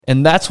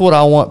And that's what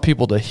I want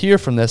people to hear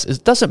from this is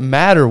it doesn't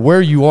matter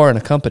where you are in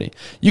a company.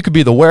 You could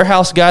be the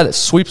warehouse guy that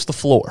sweeps the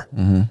floor.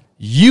 Mm-hmm.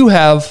 You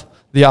have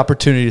the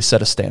opportunity to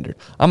set a standard.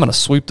 I'm going to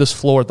sweep this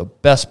floor the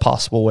best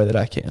possible way that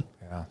I can.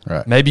 Yeah.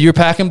 Right. Maybe you're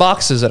packing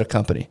boxes at a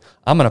company.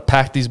 I'm going to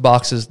pack these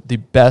boxes the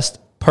best,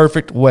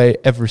 perfect way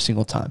every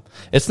single time.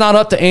 It's not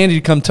up to Andy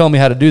to come tell me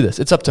how to do this.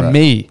 It's up to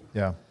me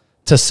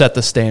to set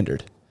the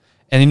standard.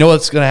 And you know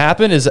what's going to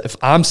happen is if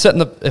I'm setting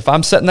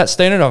that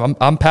standard,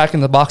 I'm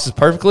packing the boxes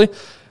perfectly,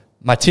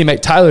 my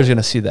teammate Tyler's going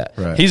to see that.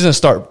 Right. He's going to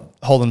start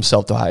holding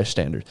himself to a higher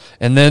standard.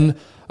 And then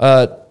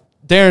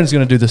Darren's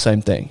going to do the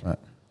same thing.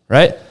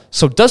 Right?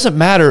 So it doesn't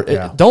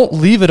matter. Don't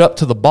leave it up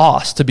to the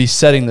boss to be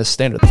setting this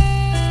standard.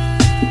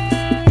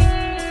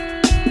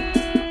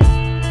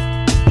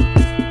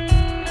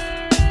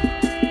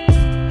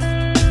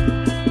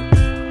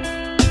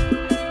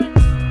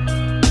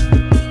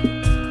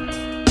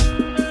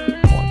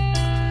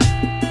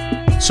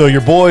 So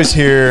your boys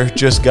here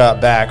just got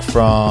back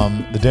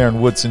from the Darren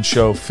Woodson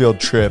Show field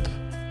trip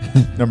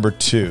number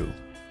 2.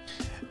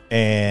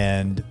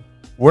 And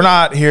we're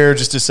not here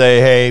just to say,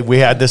 hey, we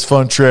had this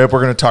fun trip.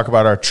 We're going to talk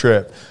about our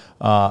trip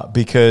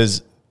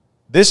because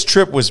this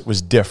trip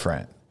was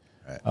different.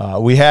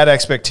 We had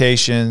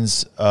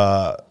expectations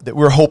that we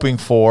were hoping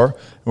for,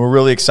 and we're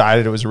really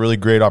excited. It was a really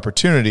great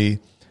opportunity.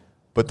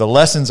 But the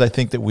lessons I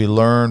think that we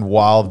learned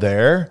while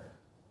there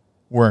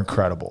were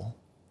incredible.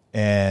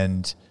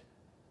 And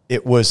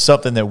it was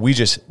something that we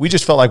just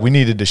felt like we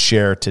needed to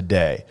share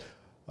today.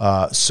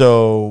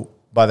 So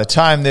by the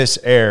time this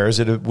airs,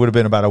 it would have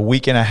been about a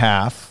week and a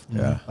half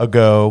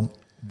ago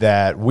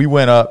that we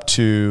went up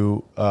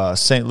to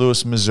St.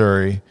 Louis,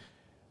 Missouri,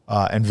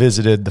 and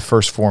visited the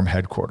First Phorm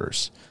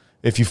headquarters.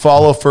 If you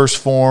follow First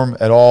Phorm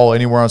at all,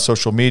 anywhere on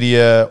social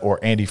media, or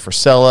Andy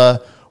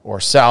Frisella or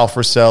Sal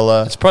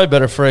Frisella, it's probably a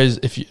better phrase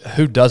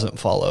who doesn't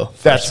follow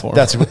First Phorm.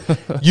 That's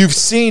you've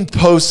seen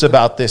posts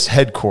about this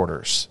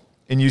headquarters.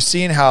 And you've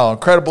seen how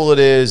incredible it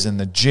is in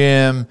the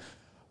gym.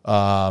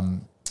 I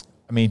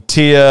mean,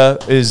 Tia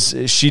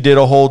she did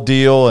a whole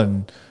deal,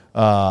 and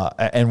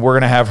we're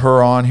going to have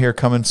her on here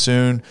coming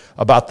soon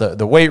about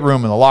the weight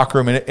room and the locker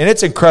room, and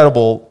it's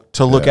incredible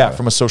to look at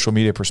from a social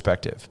media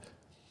perspective.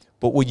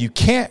 But what you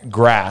can't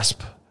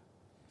grasp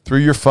through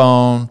your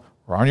phone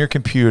or on your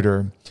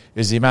computer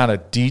is the amount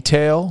of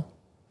detail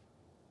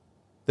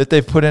that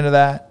they've put into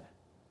that,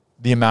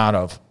 the amount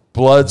of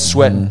blood,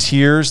 sweat, and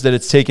tears that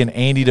it's taken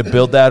Andy to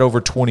build that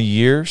over 20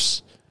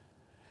 years.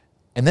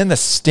 And then the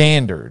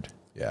standard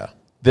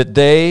that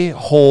they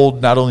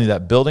hold not only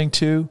that building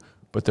to,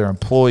 but their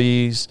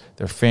employees,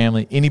 their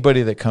family,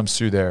 anybody that comes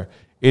through there.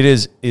 It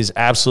is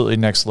absolutely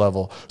next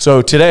level.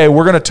 So today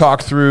we're going to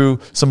talk through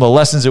some of the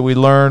lessons that we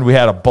learned. We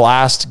had a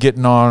blast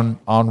getting on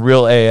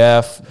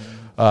RealAF,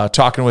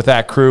 talking with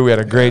that crew. We had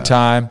a great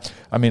time.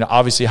 I mean,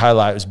 obviously,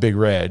 highlight was Big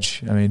Reg.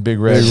 I mean, Big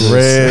Reg.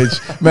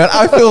 Man,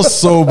 I feel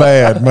so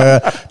bad,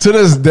 man. To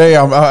this day,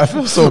 I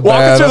feel so bad.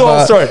 Walk us through the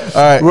whole story.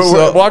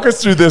 All right, walk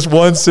us through this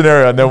one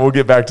scenario, and then we'll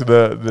get back to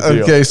the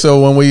deal. Okay,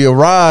 so when we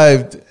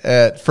arrived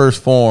at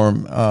First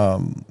Phorm,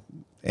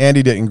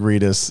 Andy didn't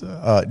greet us.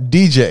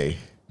 DJ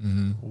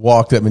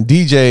walked up, and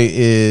DJ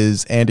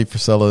is Andy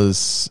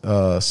Frisella's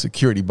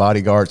security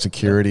bodyguard,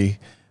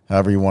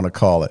 however you want to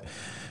call it.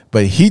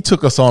 But he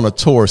took us on a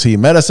tour. So he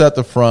met us at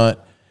the front,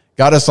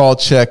 got us all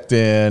checked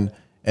in,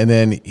 and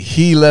then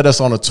he led us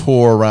on a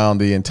tour around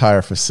the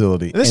entire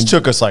facility. This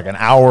took us like an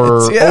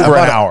hour,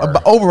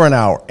 over an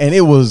hour. And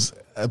it was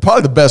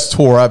probably the best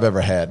tour I've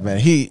ever had, man.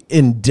 He,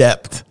 in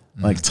depth,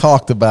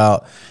 talked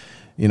about,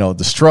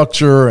 the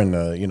structure and,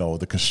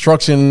 the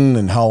construction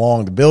and how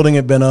long the building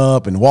had been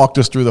up, and walked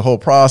us through the whole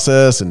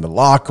process and the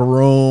locker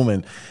room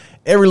and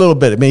every little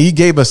bit. I mean, he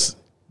gave us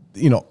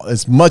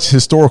as much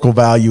historical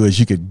value as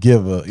you could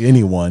give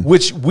anyone.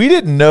 Which we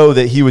didn't know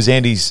that he was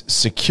Andy's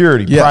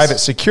security, private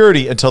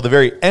security, until the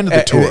very end of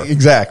the tour.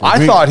 Exactly.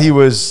 I thought he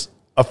was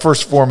a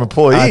First Phorm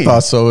employee. I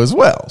thought so as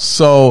well.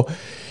 So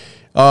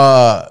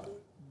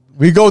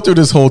we go through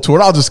this whole tour,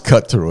 and I'll just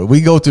cut through it.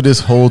 We go through this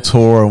whole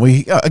tour, and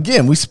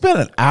we spent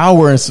an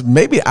hour and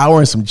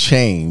some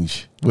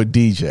change with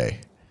DJ.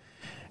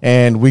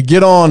 And we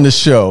get on the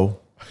show,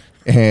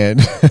 and...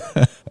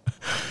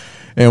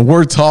 And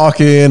we're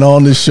talking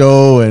on the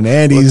show, and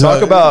Andy's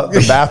talk about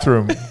the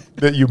bathroom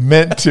that you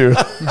meant to,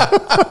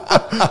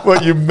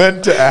 what you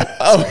meant to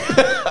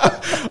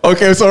ask.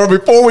 Okay, so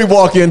before we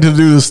walk in to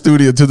do the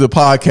studio, to the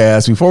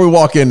podcast, before we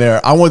walk in there,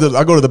 I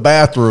go to the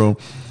bathroom,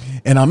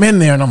 and I'm in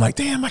there, and I'm like,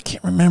 damn, I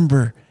can't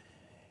remember.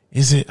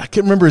 I can't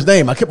remember his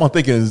name. I kept on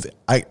thinking,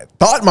 I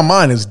thought in my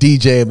mind it was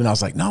DJ, and I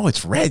was like, no,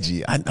 it's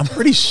Reggie. I'm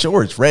pretty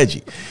sure it's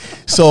Reggie.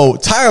 So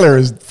Tyler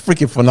is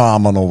freaking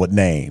phenomenal with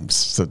names.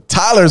 So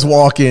Tyler's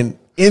walking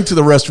into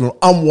the restroom.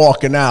 I'm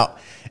walking out,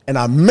 and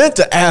I meant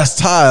to ask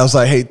Ty. I was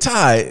like, hey,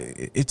 Ty,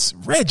 it's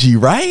Reggie,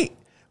 right?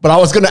 But I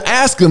was going to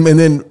ask him, and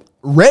then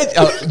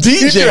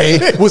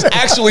DJ was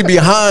actually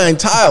behind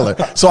Tyler.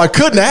 So I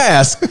couldn't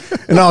ask,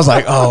 and I was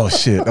like, oh,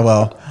 shit.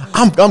 Well,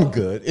 I'm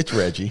good. It's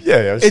Reggie.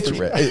 Yeah,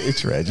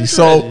 it's Reggie.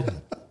 So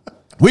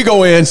we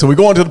go in. So we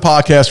go into the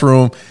podcast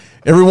room,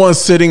 everyone's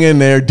sitting in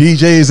there.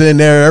 DJ's in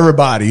there.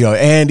 Everybody,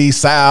 Andy,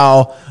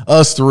 Sal,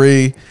 us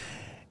three.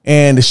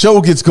 And the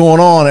show gets going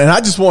on. And I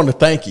just wanted to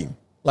thank him.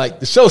 Like,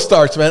 the show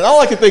starts, man. All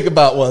I could think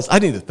about was, I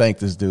need to thank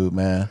this dude,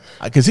 man.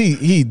 Because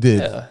he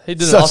did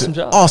such an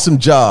awesome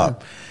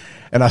job.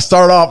 And I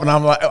start off, and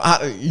I'm like,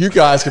 you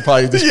guys could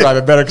probably describe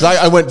it better, because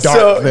I went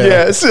dark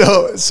there.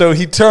 Yeah, so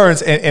he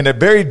turns, and a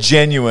very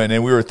genuine,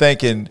 and we were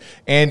thanking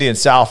Andy and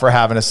Sal for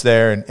having us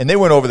there, and they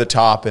went over the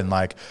top and,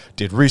 like,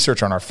 did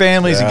research on our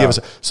families and give us.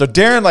 So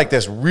Darren, like,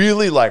 this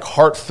really, like,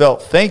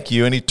 heartfelt thank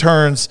you, and he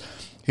turns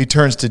to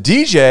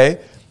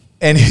DJ,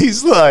 and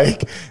he's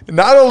like,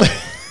 not only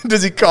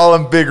does he call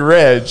him Big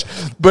Reg,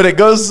 but it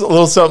goes a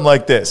little something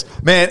like this.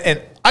 Man,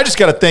 and I just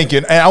got to thank you,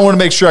 and I want to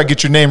make sure I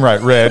get your name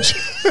right, Reg.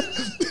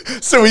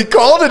 So he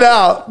called it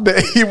out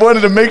that he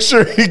wanted to make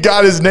sure he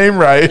got his name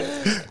right.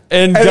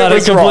 And got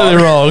it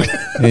completely wrong.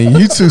 And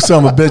you two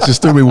son of a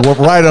bitches threw me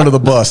right under the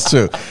bus,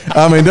 too.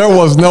 I mean, there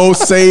was no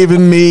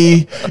saving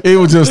me. It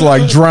was just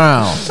like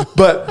drown.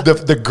 But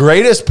the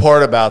greatest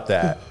part about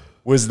that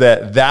was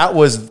that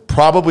was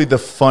probably the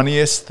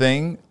funniest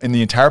thing in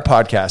the entire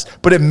podcast,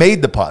 but it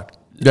made the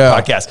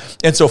podcast.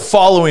 And so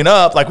following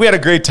up, like, we had a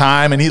great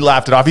time, and he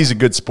laughed it off. He's a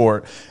good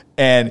sport.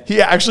 And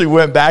he actually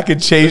went back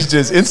and changed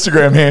his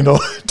Instagram handle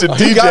to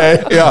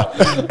DJ,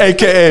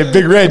 a.k.a.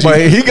 Big Reggie.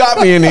 But he got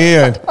me in the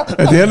end.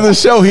 At the end of the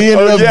show, he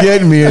ended up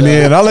getting me in the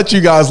end. I'll let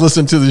you guys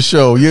listen to the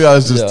show. You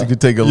guys just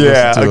could take a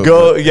listen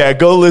to it.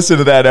 Go listen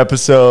to that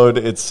episode.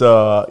 It's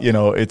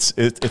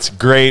it's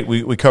great.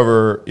 We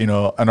cover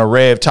an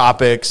array of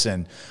topics,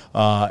 and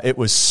it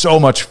was so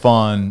much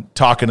fun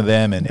talking to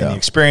them and the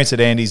experience that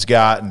Andy's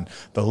got, and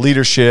the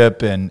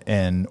leadership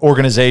and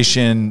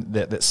organization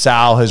that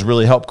Sal has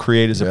really helped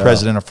create as the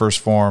president of First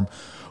Phorm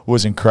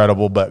was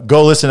incredible. But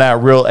go listen to that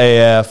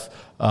RealAF,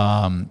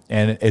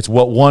 and it's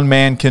what one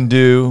man can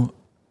do,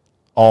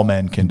 all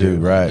men can do.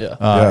 Right.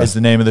 Is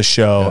the name of the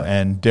show,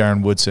 and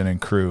Darren Woodson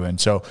and crew. And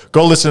so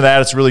go listen to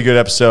that. It's a really good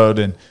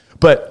episode.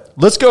 But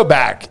let's go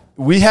back.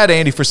 We had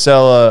Andy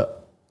Frisella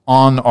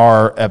on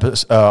our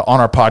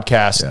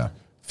podcast a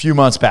few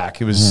months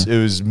back. It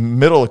was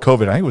middle of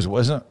COVID. I think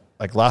wasn't it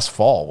like last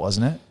fall,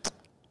 wasn't it?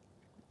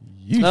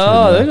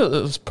 I think it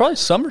was probably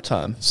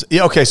summertime.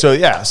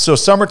 So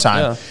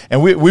summertime,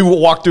 and we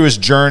walked through his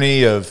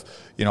journey of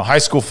high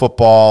school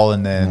football,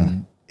 and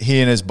then he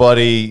and his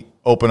buddy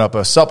opened up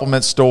a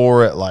supplement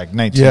store at like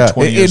 20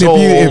 years old.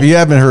 If you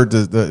haven't heard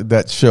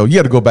that show, you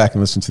got to go back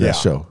and listen to that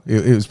show.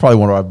 It was probably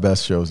one of our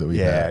best shows that we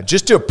had. Yeah,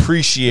 just to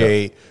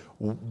appreciate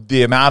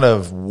the amount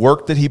of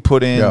work that he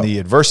put in, the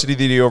adversity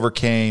that he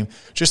overcame,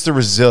 just the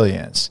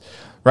resilience,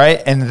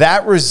 right? And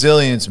that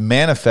resilience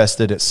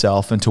manifested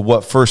itself into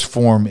what First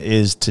Phorm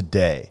is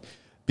today,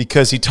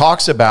 because he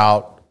talks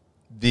about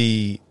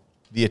the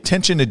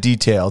attention to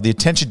detail, the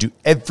attention to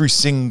every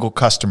single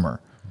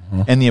customer,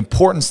 and the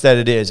importance that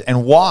it is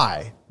and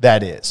why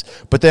that is.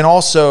 But then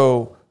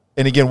also,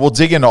 and again, we'll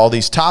dig into all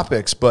these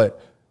topics, but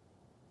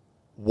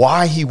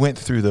why he went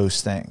through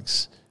those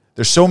things.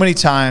 There's so many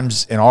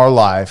times in our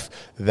life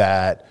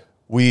that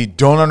we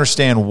don't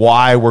understand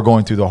why we're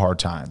going through the hard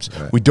times.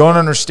 Right. We don't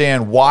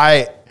understand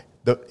why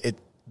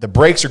the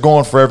brakes are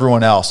going for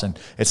everyone else, and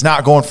it's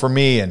not going for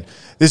me, and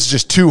this is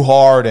just too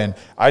hard, and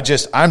I'm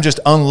just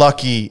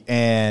unlucky,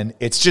 and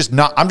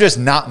I'm just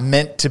not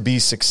meant to be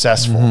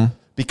successful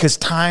because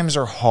times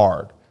are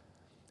hard.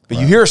 But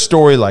you hear a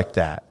story like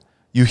that,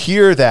 you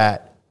hear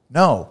that,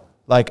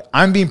 like,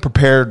 I'm being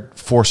prepared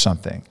for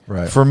something.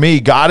 Right. For me,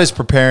 God is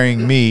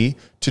preparing me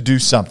to do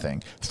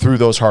something through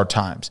those hard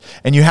times.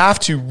 And you have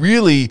to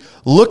really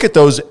look at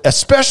those,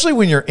 especially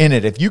when you're in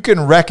it. If you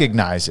can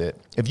recognize it,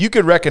 if you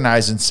could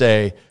recognize and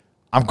say,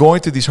 I'm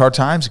going through these hard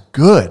times,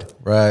 good.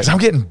 Right. Because I'm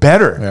getting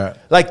better. Yeah.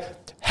 Like,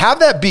 have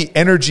that be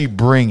energy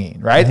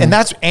bringing, right? And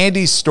that's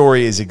Andy's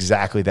story is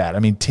exactly that. I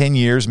mean, 10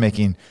 years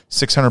making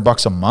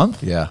 $600 a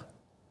month. Yeah.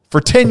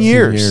 For 10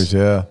 years. 10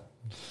 years,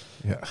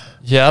 yeah.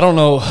 Yeah, I don't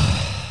know.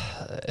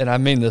 And I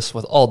mean this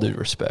with all due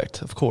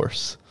respect, of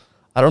course.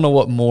 I don't know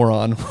what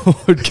moron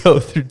would go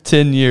through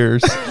 10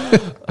 years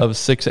of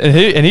six.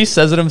 And he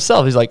says it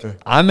himself. He's like,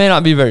 I may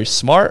not be very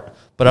smart,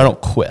 but I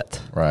don't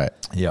quit. Right.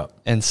 Yeah.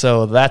 And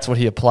so that's what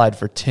he applied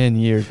for 10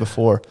 years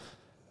before.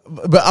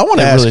 But I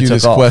want to ask you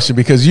this question,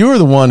 because you were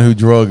the one who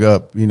drug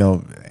up,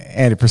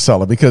 Andy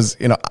Frisella, because,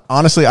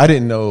 honestly, I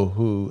didn't know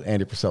who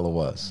Andy Frisella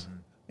was.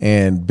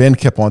 And Ben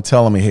kept on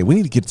telling me, hey, we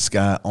need to get this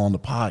guy on the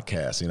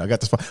podcast. I got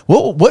this.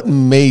 What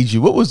made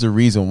you, what was the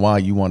reason why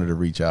you wanted to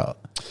reach out?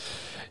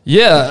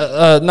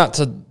 Yeah, not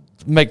to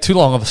make too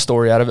long of a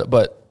story out of it,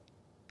 but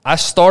I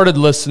started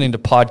listening to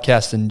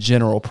podcasts in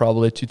general,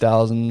 probably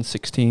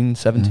 2016,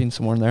 17,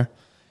 somewhere in there.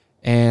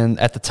 And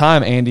at the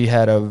time, Andy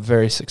had a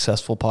very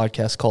successful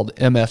podcast called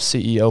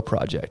MF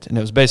Project. And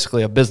it was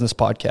basically a business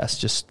podcast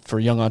just for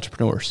young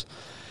entrepreneurs.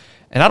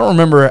 And I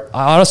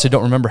honestly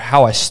don't remember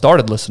how I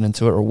started listening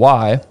to it or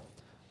why,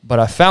 but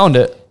I found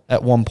it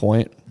at one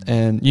point.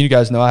 And you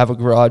guys know I have a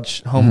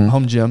garage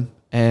home gym.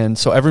 And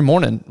so every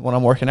morning when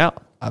I'm working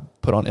out, I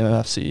put on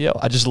MF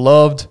I just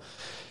loved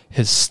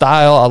his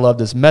style. I loved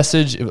his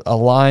message. It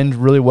aligned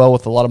really well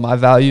with a lot of my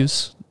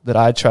values that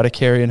I try to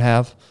carry and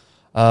have.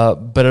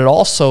 But it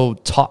also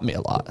taught me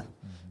a lot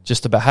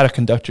just about how to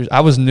conduct yourself.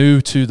 I was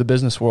new to the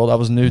business world. I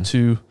was new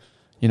to,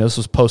 this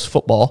was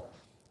post-football.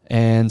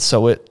 And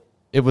so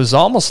it was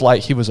almost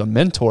like he was a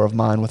mentor of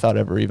mine without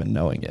ever even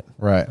knowing it.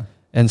 Right.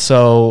 And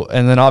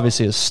then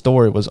obviously his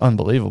story was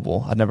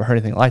unbelievable. I'd never heard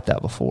anything like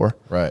that before.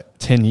 Right.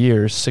 10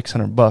 years,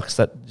 $600.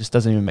 That just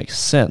doesn't even make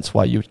sense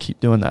why you would keep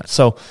doing that.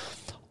 So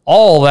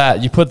all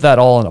that, you put that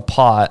all in a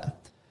pot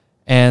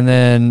and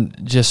then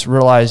just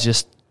realize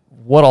just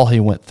what all he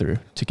went through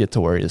to get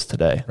to where he is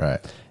today. Right.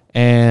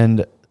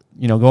 And,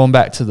 going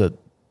back to the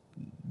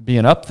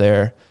being up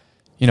there,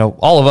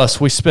 all of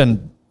us, we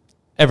spend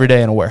every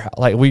day in a warehouse.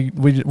 Like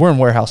we're in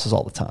warehouses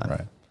all the time.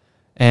 Right.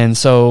 And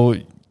so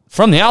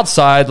from the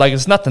outside, like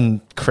it's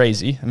nothing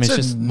crazy. I mean, it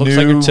just looks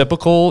like a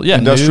typical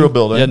industrial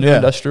building. Yeah, new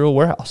industrial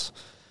warehouse.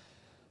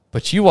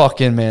 But you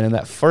walk in, man, and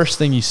that first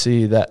thing you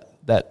see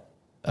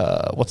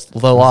what's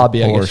the lobby?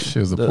 Porsche. I guess It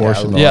was the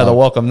Porsche. The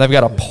welcome. They've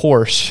got a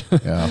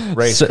Porsche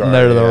race sitting car,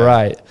 there to the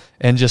right,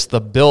 and just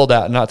the build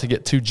out. Not to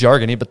get too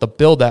jargony, but the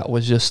build out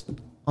was just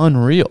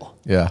unreal.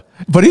 Yeah,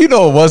 but it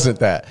wasn't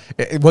that.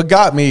 What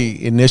got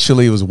me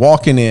initially was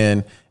walking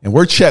in, and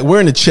we're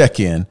in the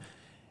check-in,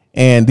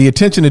 and the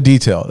attention to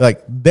detail.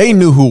 Like they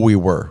knew who we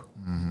were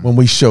when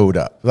we showed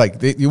up.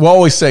 Like you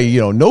always say,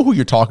 know who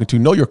you're talking to,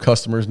 know your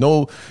customers,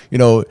 know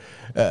your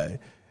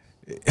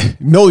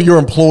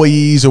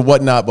employees or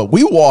whatnot. But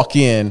we walk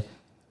in,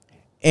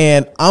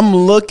 and I'm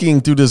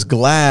looking through this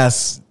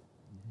glass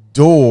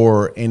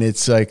door, and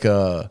it's like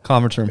a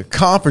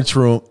conference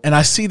room, and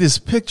I see this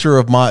picture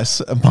of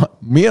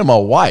me and my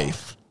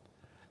wife.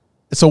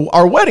 So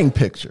our wedding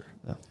picture,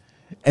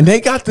 and they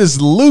got this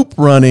loop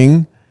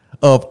running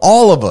of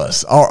all of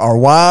us, our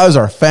wives,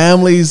 our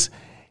families,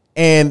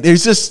 and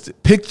there's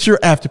just picture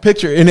after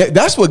picture, and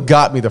that's what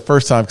got me the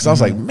first time, because I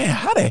was like,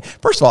 man,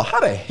 first of all,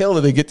 how the hell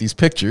did they get these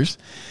pictures?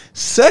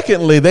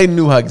 Secondly, they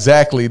knew how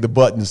exactly the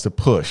buttons to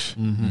push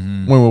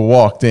when we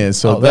walked in.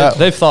 So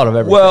they've thought of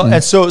everything. Well,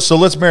 and so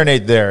let's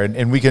marinate there,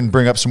 and we can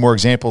bring up some more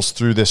examples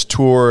through this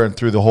tour and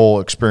through the whole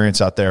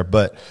experience out there.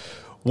 But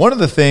one of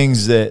the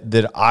things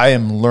that I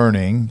am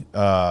learning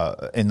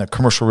in the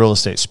commercial real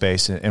estate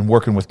space and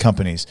working with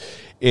companies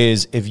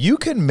is if you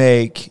can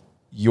make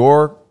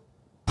your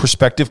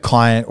prospective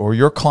client or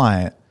your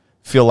client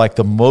feel like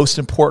the most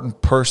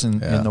important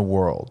person in the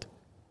world,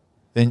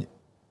 then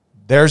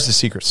there's the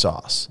secret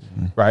sauce,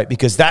 right?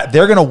 Because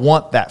they're going to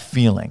want that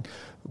feeling.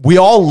 We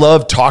all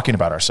love talking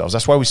about ourselves.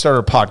 That's why we started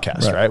a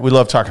podcast, right? We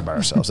love talking about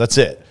ourselves. That's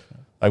it.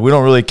 Like we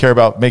don't really care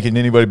about making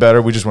anybody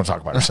better. We just want to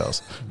talk about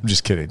ourselves. I'm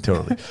just kidding,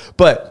 totally.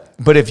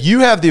 But if you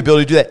have the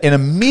ability to do that, and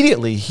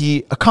immediately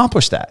he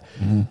accomplished that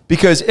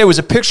because it was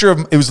a picture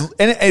of and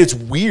it's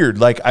weird.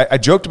 Like I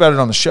joked about it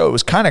on the show. It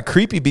was kind of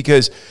creepy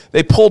because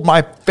they pulled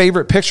my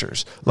favorite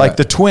pictures, like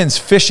the twins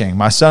fishing,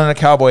 my son in a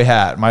cowboy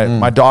hat,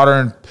 my daughter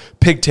in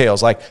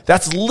pigtails. Like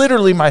that's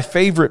literally my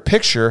favorite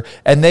picture,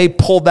 and they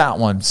pulled that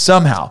one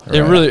somehow.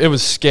 It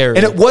was scary,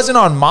 and it wasn't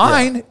on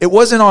mine. Yeah. It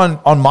wasn't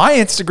on my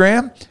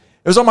Instagram.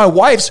 It was on my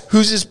wife's,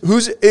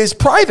 whose is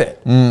private.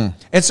 And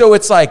so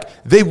it's like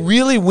they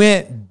really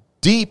went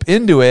deep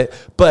into it,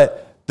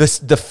 but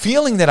the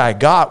feeling that I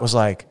got was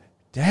like,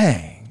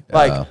 dang.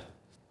 Like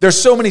there's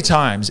so many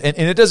times, and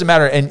it doesn't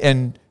matter.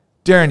 And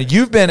Darren,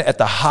 you've been at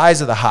the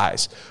highs of the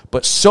highs,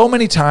 but so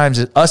many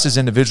times us as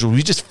individuals,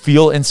 we just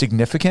feel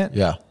insignificant.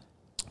 Yeah.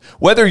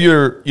 Whether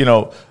you're,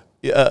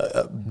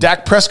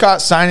 Dak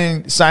Prescott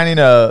signing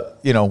a,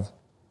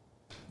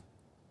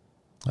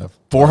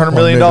 $400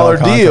 million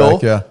deal,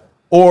 contract,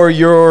 or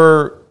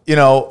you're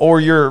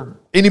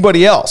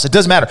anybody else. It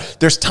doesn't matter.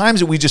 There's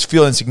times that we just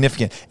feel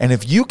insignificant. And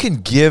if you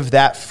can give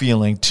that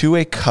feeling to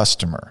a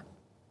customer,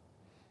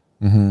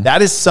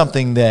 that is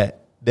something that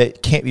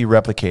can't be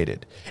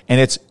replicated.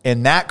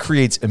 And that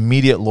creates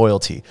immediate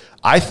loyalty.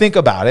 I think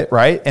about it,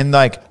 right? And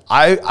like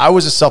I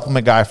was a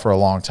supplement guy for a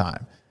long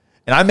time.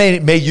 And I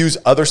may use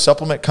other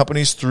supplement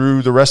companies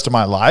through the rest of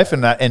my life,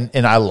 and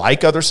I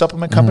like other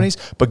supplement companies.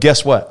 But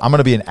guess what? I'm going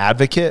to be an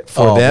advocate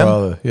for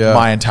them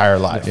my entire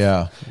life.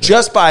 Yeah,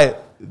 just by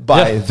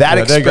that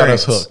experience. They got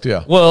us hooked.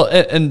 Yeah. Well,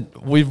 and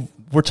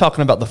we're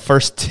talking about the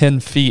first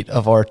 10 feet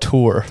of our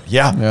tour.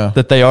 Yeah.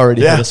 That they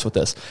already hit us with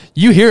this.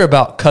 You hear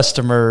about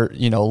customer,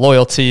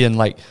 loyalty and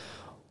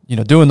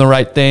doing the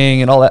right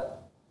thing and all that.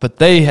 But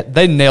they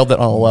nailed it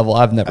on a level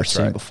I've never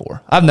seen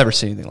before. I've never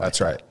seen anything like that.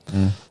 That's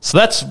right. So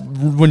that's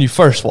when you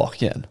first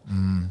walk in.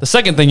 The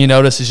second thing you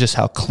notice is just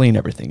how clean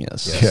everything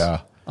is. Yes. Yeah.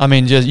 I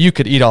mean, just you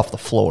could eat off the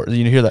floor.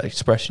 You hear that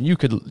expression. You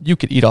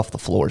could eat off the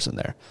floors in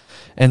there.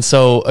 And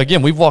so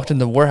again, we've walked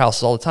into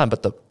warehouses all the time,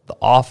 but the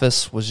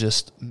office was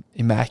just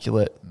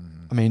immaculate.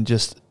 I mean,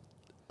 just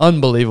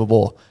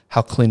unbelievable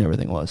how clean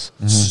everything was.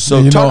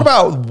 So talk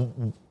about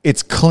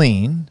it's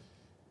clean.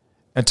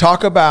 And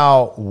talk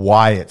about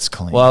why it's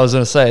clean. Well, I was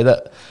going to say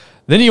that.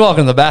 Then you walk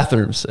in the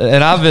bathrooms,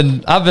 and I've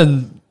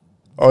been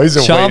Oh, he's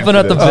chomping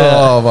at the bit.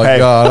 Oh my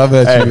God! I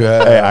bet you.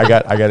 Hey, I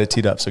got it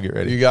teed up. So get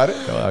ready. You got it.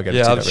 No, I got it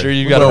Yeah, teed I'm up sure ready.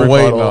 you got a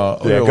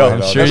rebuttal. Yeah, go.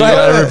 I'm sure you Go got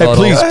a ahead. Hey, rebuttal.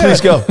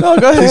 please go. No,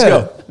 go ahead. Please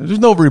go. There's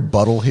no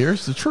rebuttal here.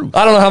 It's the truth.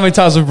 I don't know how many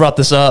times we've brought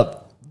this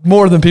up,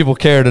 more than people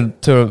care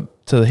to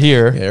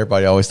hear. Yeah,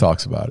 everybody always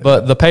talks about it.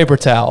 But the paper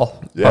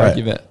towel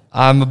argument.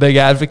 I'm a big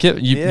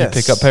advocate. You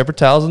pick up paper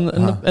towels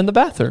in the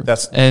bathroom.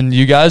 And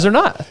you guys are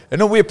not. And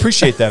no, we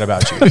appreciate that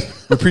about you.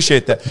 We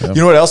appreciate that. You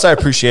know what else I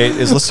appreciate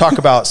is let's talk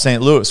about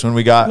St. Louis when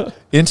we got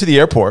into the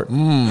airport.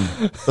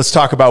 Let's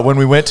talk about when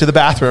we went to the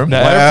bathroom.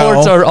 Now,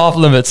 airports are off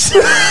limits.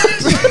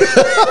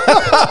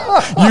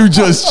 You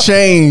just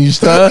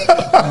changed, huh?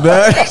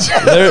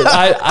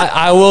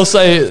 I will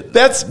say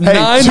that's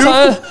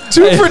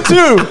two for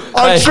two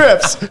on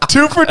trips.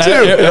 2 for 2.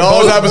 It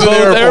always happens in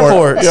the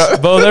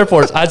airport. Both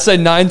airports. I'd say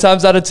 9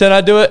 times out of 10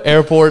 I do it.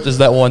 Airport is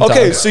that one time.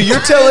 Okay, so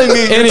you're telling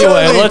me.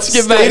 Let's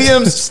get back.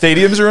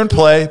 Stadiums are in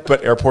play,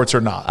 but airports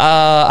are not.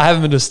 I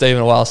haven't been to a stadium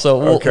in a while, so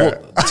we'll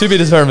to be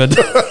determined.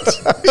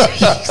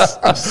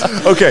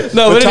 Okay.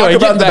 No, but anyway,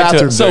 talk about the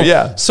bathroom.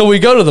 So we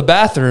go to the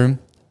bathroom,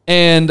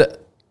 and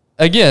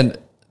again,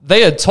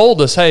 they had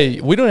told us,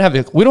 "Hey, we don't have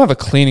a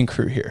cleaning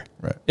crew here.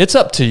 Right. It's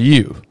up to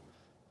you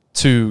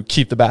to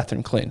keep the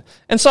bathroom clean."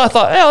 And so I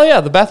thought, "Oh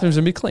yeah, the bathroom's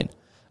gonna be clean."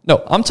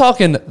 No, I'm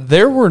talking.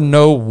 There were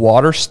no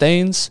water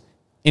stains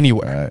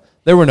anywhere. Right.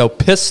 There were no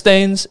piss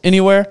stains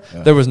anywhere.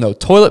 Yeah. There was no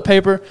toilet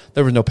paper.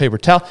 There was no paper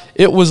towel.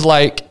 It was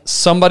like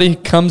somebody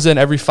comes in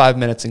every 5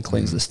 minutes and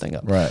cleans this thing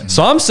up. Right.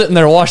 So I'm sitting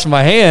there washing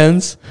my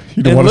hands,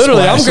 and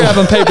literally I'm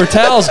grabbing paper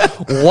towels,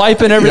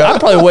 wiping everything. I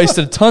probably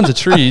wasted tons of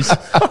trees,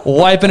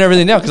 wiping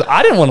everything down because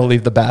I didn't want to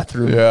leave the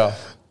bathroom. Yeah.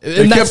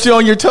 It kept you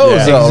on your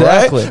toes, though,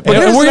 exactly. right? But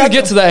and we're going to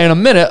get to that in a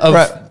minute.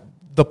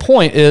 The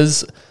point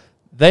is,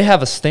 they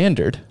have a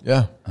standard.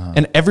 Yeah.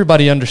 And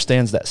everybody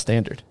understands that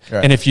standard.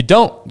 Right. And if you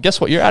don't,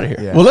 guess what? You're out of here.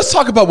 Yeah. Well, let's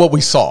talk about what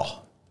we saw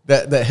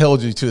that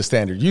held you to the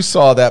standard. You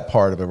saw that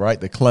part of it, right?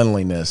 The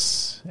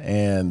cleanliness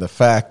and the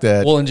fact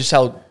that... Well, and just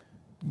how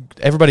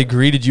everybody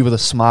greeted you with a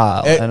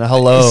smile and a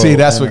hello. See,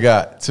 that's what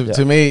got...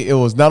 To me, it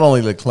was not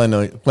only the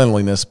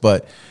cleanliness,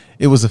 but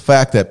it was the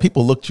fact that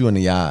people looked you in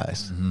the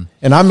eyes. Mm-hmm.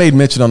 And I made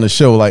mention on the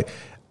show, like,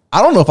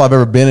 I don't know if I've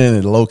ever been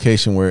in a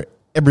location where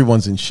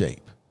everyone's in shape.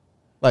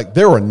 Like,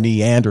 there were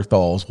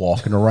Neanderthals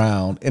walking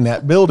around in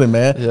that building,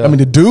 man. Yeah. I mean,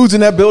 the dudes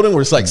in that building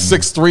were like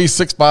 6'3",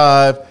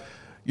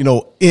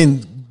 6'5",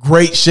 in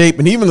great shape.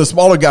 And even the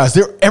smaller guys,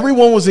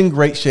 everyone was in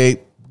great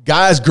shape.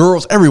 Guys,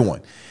 girls,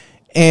 everyone.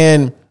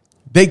 And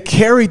they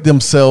carried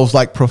themselves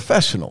like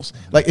professionals.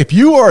 Like, if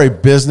you are a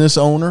business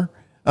owner,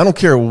 I don't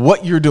care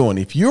what you're doing.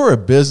 If you're a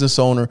business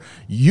owner,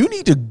 you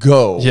need to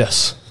go.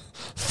 Yes.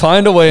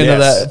 Find a way into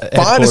that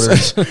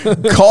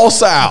headquarters. Call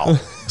Sal.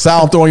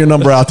 Sal, I'm throwing your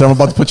number out there. I'm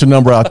about to put your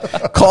number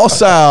out. Call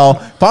Sal.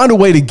 Find a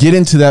way to get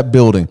into that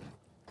building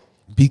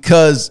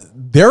because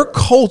their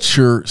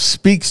culture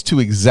speaks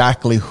to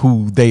exactly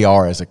who they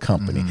are as a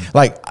company. Mm-hmm.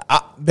 Like,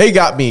 they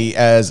got me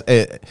as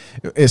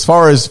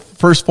far as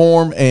First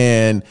Phorm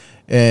and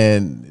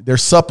their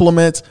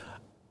supplements.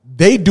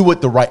 They do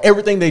it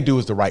everything they do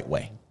is the right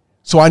way.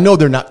 So I know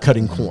they're not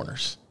cutting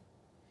corners.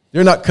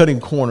 They're not cutting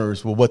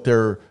corners with what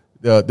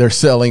they're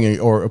selling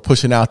or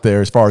pushing out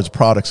there as far as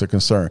products are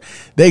concerned.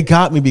 They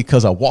got me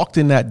because I walked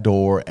in that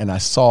door and I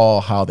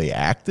saw how they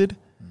acted,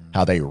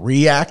 how they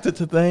reacted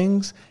to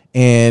things,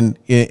 and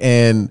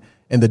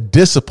the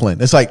discipline.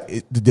 It's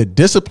like the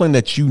discipline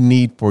that you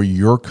need for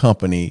your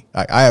company.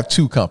 I have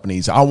 2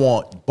 companies. I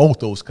want both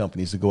those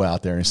companies to go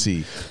out there and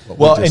see.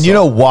 And you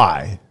know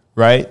why,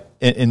 right?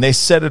 And they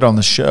said it on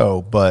the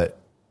show, but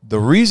the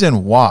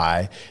reason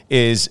why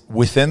is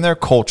within their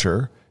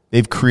culture,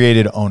 they've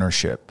created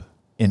ownership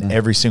in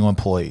every single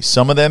employee.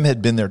 Some of them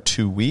had been there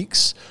 2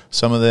 weeks.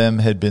 Some of them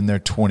had been there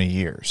 20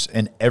 years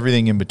and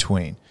everything in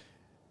between.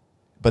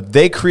 But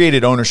they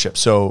created ownership.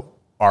 So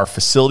our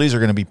facilities are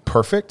going to be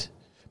perfect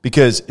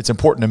because it's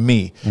important to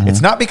me. Mm-hmm.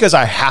 It's not because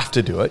I have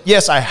to do it.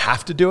 Yes, I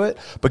have to do it.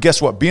 But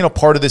guess what? Being a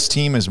part of this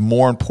team is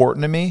more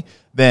important to me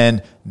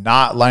than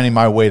not lining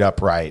my weight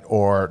up right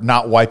or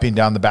not wiping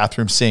down the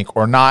bathroom sink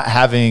or not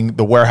having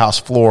the warehouse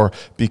floor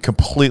be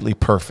completely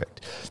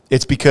perfect.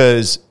 It's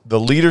because the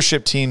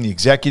leadership team, the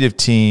executive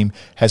team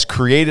has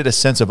created a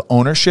sense of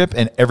ownership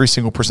in every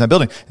single person in that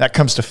building. That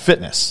comes to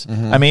fitness.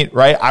 Mm-hmm. I mean,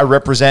 right? I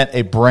represent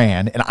a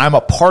brand and I'm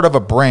a part of a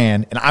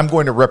brand and I'm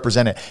going to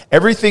represent it.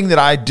 Everything that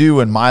I do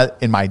in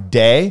my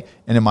day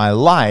and in my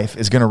life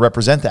is going to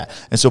represent that.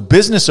 And so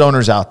business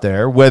owners out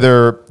there,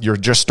 whether you're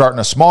just starting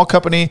a small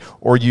company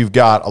or you've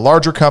got a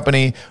larger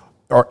company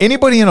or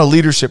anybody in a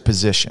leadership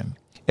position,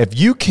 if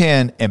you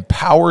can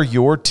empower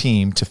your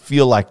team to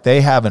feel like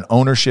they have an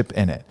ownership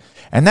in it,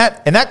 and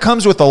that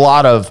comes with a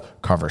lot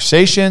of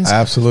conversations.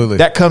 Absolutely.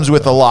 That comes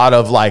with a lot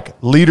of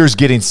like leaders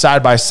getting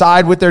side by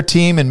side with their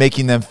team and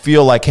making them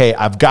feel like, hey,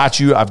 I've got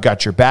you, I've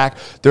got your back.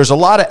 There's a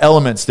lot of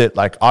elements that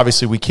like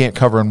obviously we can't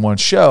cover in one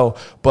show,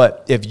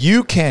 but if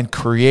you can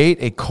create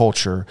a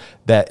culture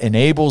that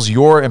enables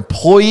your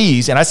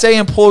employees, and I say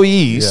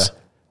employees,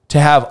 to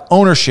have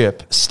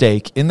ownership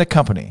stake in the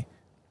company,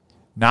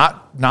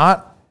 not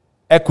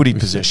equity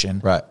position,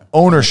 right?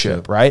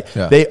 Ownership, right?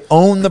 Yeah. They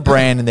own the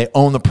brand and they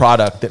own the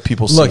product that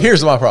people see. Look,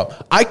 here's my problem.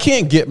 I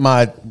can't get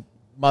my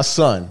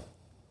son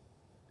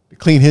to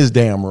clean his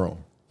damn room.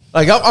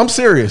 Like, I'm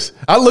serious.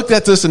 I looked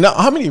at this, and now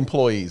how many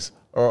employees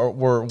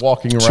were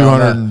walking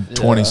around?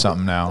 220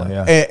 something now.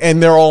 Yeah.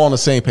 And they're all on the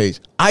same page.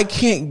 I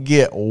can't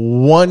get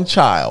one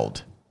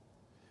child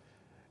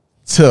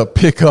to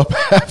pick up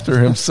after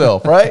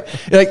himself, right?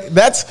 Like,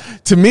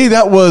 to me,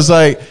 that was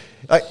like,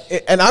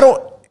 and I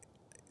don't,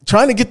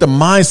 trying to get the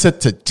mindset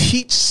to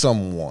teach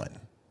someone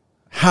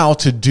how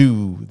to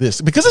do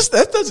this, because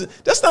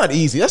that's not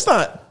easy. That's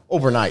not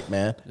overnight,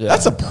 man. Yeah.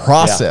 That's a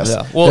process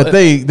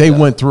that they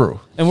went through.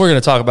 And we're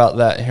going to talk about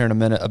that here in a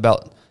minute,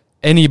 about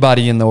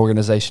anybody in the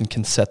organization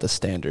can set the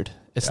standard.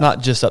 It's not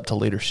just up to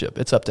leadership.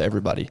 It's up to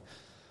everybody.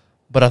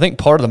 But I think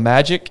part of the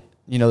magic,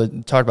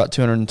 talk about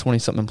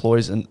 220-something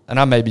employees, and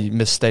I may be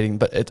misstating,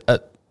 but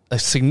a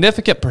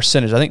significant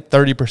percentage, I think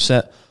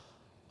 30%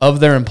 of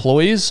their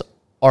employees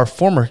are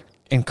former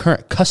and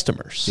current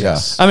customers.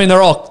 Yes. I mean,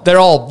 they're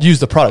all use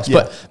the products,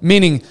 but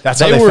meaning that's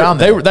how they found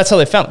them. That's how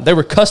they found them. They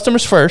were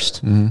customers first.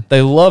 Mm-hmm.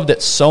 They loved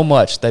it so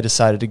much they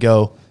decided to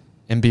go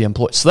and be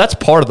employees. So that's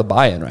part of the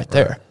buy-in right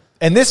there.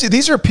 And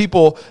these are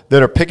people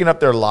that are picking up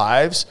their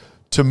lives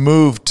to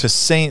move to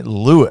St.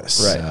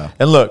 Louis. Right. Yeah.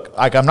 And look,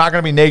 like, I'm not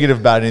going to be negative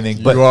about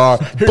anything, but you are.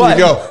 Here you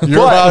go. I'm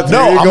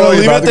going to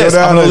leave it at this.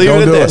 I'm going to leave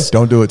it at this.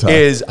 Don't do it, Tom.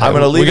 I'm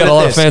going to leave it at this. We got a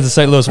lot of fans in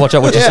St. Louis. Watch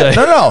out what you say.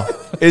 No.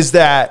 Is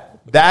that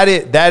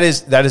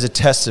is a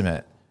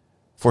testament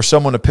for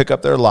someone to pick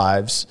up their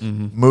lives,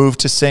 move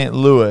to St.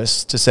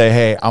 Louis to say,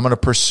 hey, I'm going to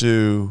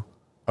pursue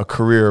a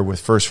career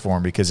with First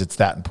Phorm because it's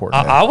that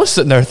important. I was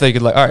sitting there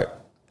thinking, like, all right,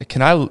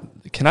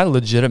 can I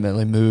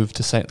legitimately move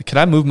to can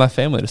I move my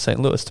family to St.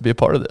 Louis to be a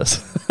part of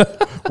this?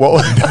 What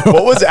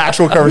was the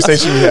actual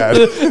conversation we had?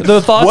 The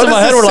thoughts in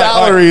my head were like,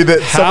 salary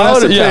that someone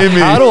has to pay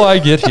me? How do I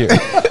get here?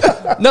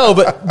 No,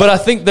 but I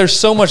think there's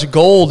so much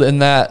gold in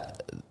that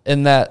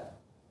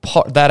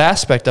part, that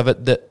aspect of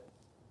it, that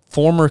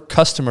former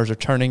customers are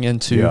turning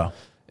into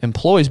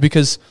employees,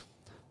 because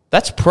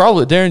that's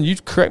probably, Darren, you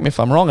correct me if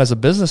I'm wrong, as a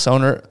business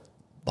owner,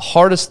 the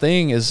hardest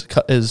thing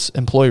is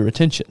employee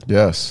retention.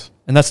 Yes.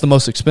 And that's the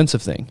most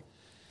expensive thing.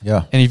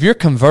 Yeah. And if you're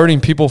converting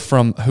people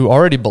who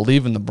already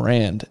believe in the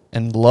brand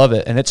and love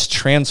it, and it's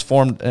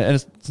transformed, and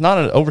it's not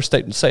an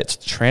overstatement to say it's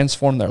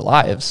transformed their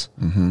lives,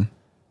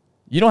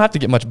 you don't have to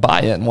get much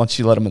buy-in once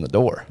you let them in the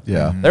door.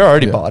 Yeah. They're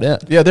already bought in.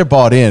 Yeah, they're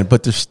bought in,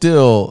 but there's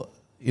still,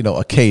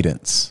 a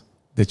cadence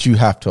that you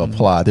have to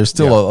apply. There's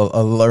still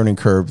a learning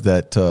curve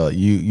that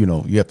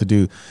you have to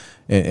do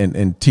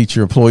and teach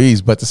your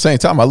employees. But at the same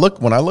time,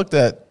 when I looked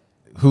at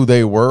who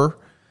they were,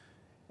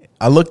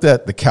 I looked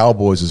at the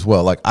Cowboys as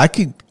well. Like, I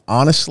could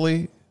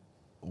honestly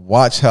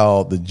watch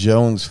how the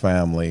Jones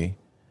family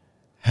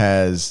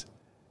has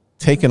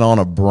taken on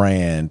a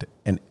brand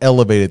and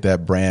elevated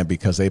that brand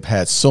because they've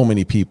had so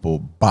many people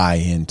buy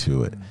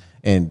into it.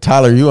 And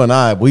Tyler, you and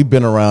I, we've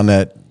been around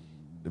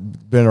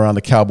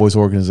the Cowboys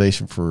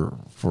organization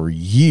for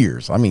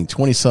years. I mean,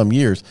 20-some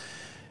years.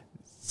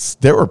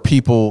 There were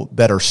people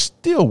that are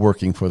still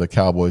working for the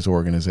Cowboys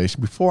organization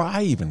before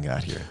I even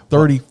got here,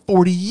 30,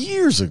 40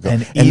 years ago,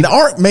 and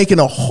aren't making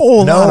a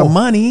whole lot of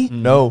money.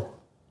 No.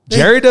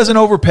 Jerry doesn't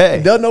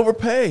overpay. Doesn't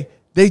overpay.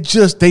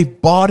 They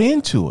bought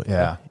into it.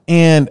 Yeah.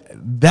 And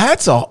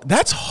that's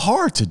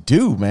hard to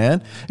do,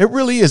 man. It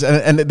really is.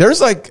 And there's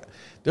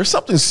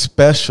something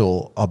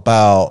special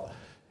about,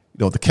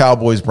 the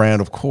Cowboys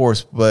brand, of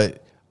course,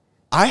 but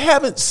I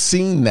haven't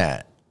seen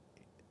that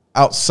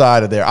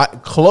outside of there.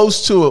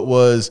 Close to it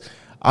was,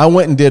 I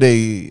went and did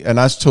and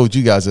I told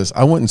you guys this,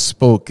 I went and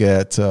spoke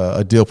at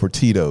Adil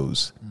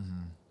Portito's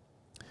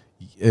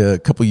a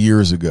couple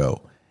years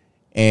ago,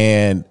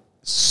 and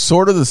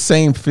sort of the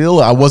same feel.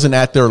 I wasn't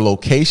at their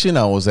location.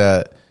 I was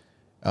at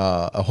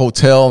a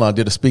hotel, and I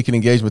did a speaking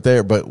engagement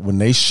there, but when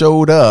they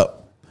showed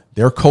up,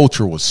 their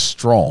culture was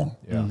strong.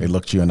 Yeah. They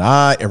looked you in the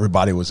eye.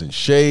 Everybody was in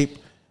shape.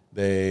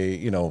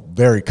 They,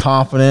 very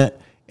confident.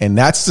 And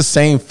that's the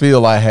same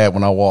feel I had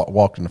when I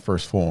walked in the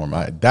First Phorm.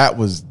 That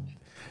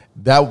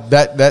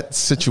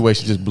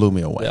situation just blew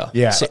me away.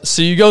 Yeah.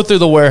 So you go through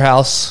the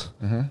warehouse,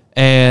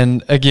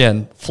 and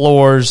again,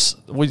 floors.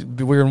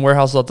 We're in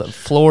warehouse. The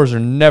floors are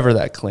never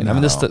that clean. No. I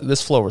mean,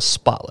 this floor was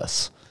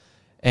spotless.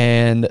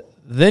 And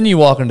then you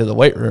walk into the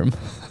weight room,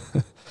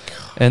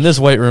 and this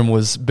weight room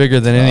was bigger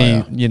than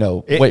any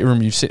weight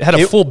room you've seen. It had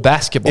a full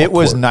basketball. It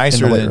was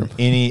nicer than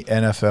any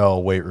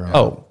NFL weight room.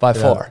 Oh, by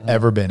far,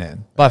 ever been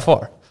in. By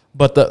far.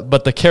 But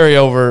the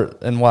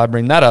carryover, and why I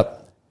bring that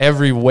up,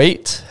 every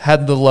weight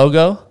had the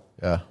logo.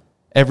 Yeah.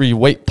 Every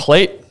weight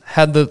plate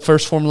had the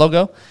First Phorm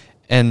logo.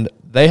 And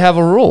they have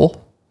a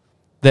rule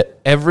that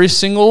every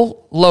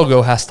single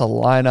logo has to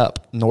line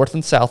up north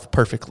and south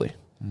perfectly.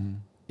 Mm.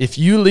 If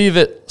you leave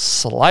it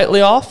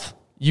slightly off,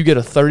 you get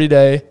a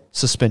 30-day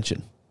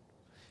suspension.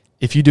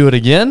 If you do it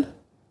again,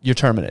 you're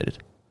terminated.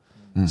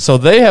 Mm. So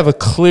they have a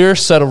clear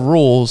set of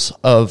rules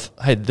of,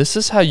 hey, this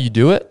is how you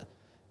do it.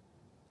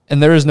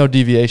 And there is no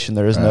deviation.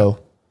 There is no,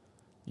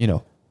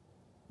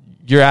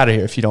 you're out of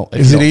here if you don't.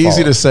 Is it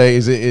easy to say?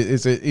 Is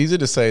it easy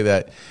to say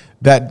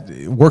that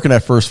working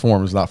at First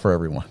Phorm is not for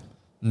everyone?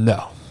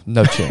 No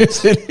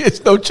chance.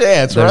 It's no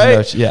chance,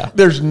 right?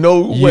 There's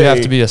no way. You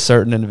have to be a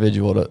certain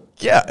individual to.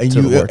 Yeah,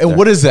 and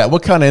what is that?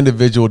 What kind of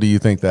individual do you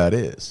think that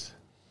is?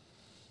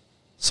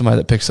 Somebody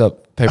that picks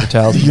up paper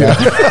towels. You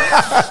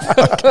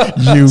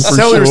for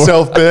Sell sure.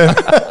 yourself, Ben.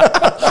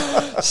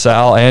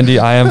 Sal, Andy,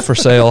 I am for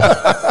sale.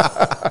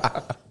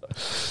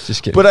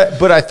 Just kidding.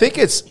 But I think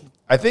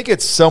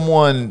it's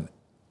someone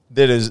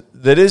that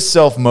is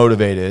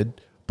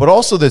self-motivated, but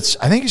also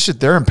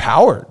they're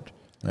empowered.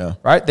 Yeah.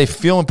 Right? They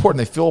feel important.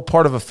 They feel a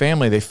part of a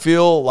family. They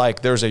feel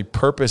like there's a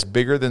purpose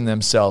bigger than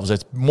themselves.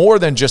 It's more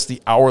than just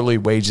the hourly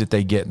wage that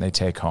they get and they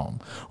take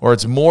home, or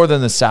it's more than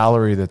the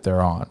salary that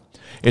they're on.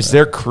 It's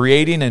they're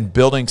creating and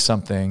building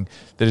something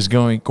that is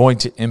going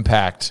to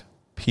impact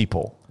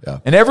people. Yeah.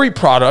 And every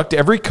product,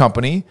 every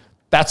company,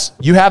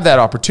 you have that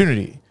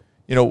opportunity.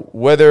 You know,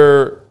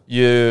 whether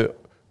you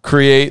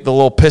create the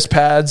little piss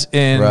pads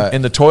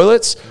in the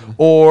toilets,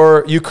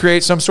 or you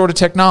create some sort of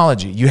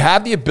technology. You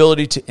have the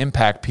ability to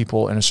impact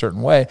people in a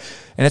certain way,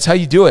 and it's how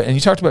you do it. And you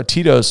talked about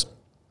Tito's,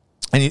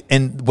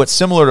 and what's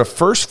similar to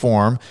First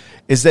Phorm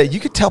is that you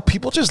could tell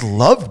people just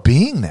loved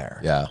being there.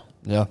 Yeah,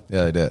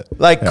 they did.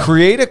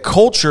 Create a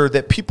culture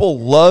that people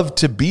love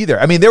to be there.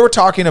 I mean, they were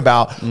talking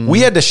about we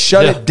had to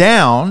shut it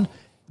down,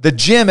 the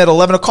gym at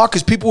 11 o'clock,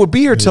 because people would be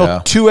here till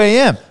 2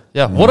 a.m.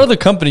 Yeah. What other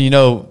company,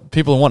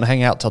 people want to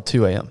hang out till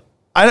 2 a.m.?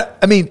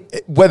 I mean,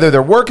 whether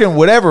they're working,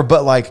 whatever,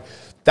 but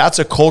that's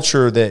a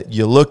culture that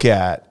you look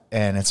at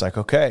and it's like,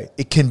 okay,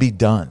 it can be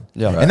done.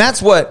 Yeah. Right. And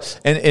that's what,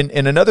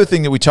 and another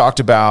thing that we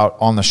talked about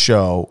on the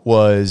show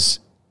was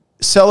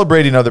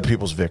celebrating other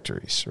people's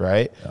victories,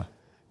 right? Yeah.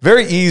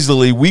 Very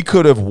easily, we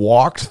could have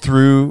walked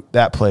through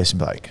that place and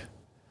be like,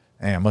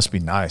 man, it must be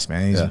nice,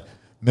 man. These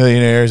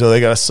millionaires,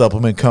 they got a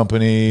supplement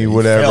company,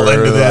 whatever. Fell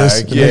into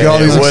this.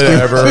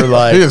 Whatever.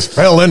 They just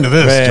fell into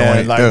this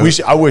joint.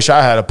 I wish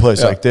I had a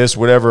place like this,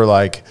 whatever.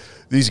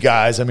 These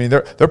guys, I mean,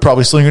 they're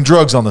probably slinging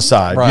drugs on the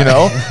side,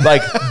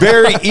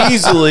 very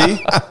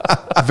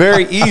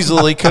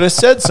easily could have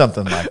said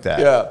something like that.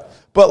 Yeah.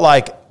 But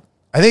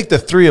I think the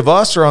three of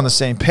us are on the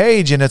same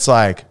page, and it's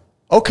like,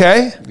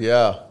 okay.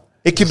 Yeah.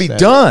 It can be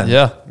done.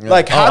 Yeah.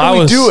 How do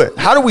we do it?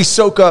 How do we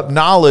soak up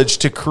knowledge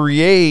to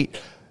create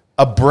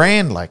a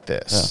brand like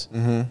this? Yeah.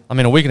 Mm-hmm. I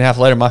mean, a week and a half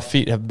later, my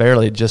feet have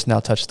barely just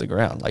now touched the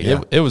ground.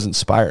 It was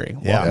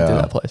inspiring walking through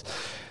that place.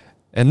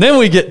 And then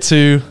we get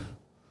to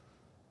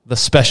the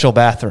special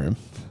bathroom.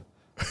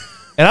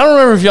 And I don't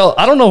remember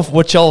I don't know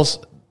what y'all's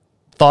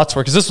thoughts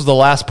were, because this was the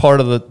last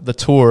part of the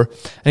tour.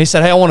 And he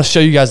said, hey, I want to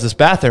show you guys this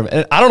bathroom.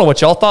 And I don't know what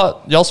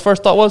y'all's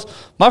first thought was.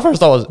 My first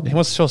thought was, he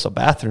wants to show us a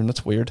bathroom.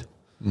 That's weird.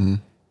 Mm-hmm.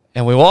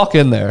 And we walk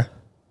in there,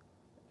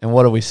 and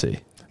what do we see?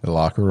 The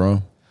locker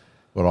room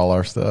with all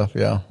our stuff.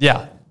 Yeah.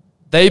 Yeah.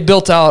 They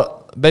built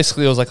out,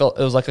 basically, it was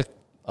like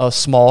a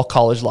small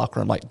college locker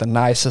room, like the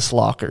nicest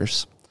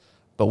lockers.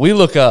 But we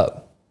look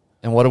up,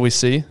 and what do we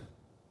see?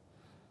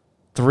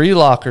 3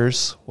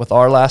 lockers with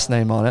our last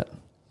name on it.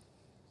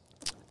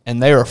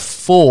 And they are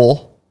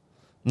full,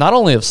 not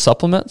only of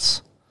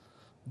supplements,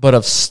 but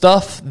of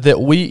stuff that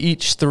we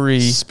each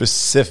 3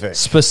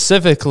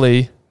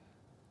 specifically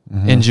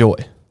enjoy.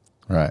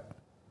 Right.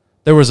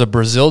 There was a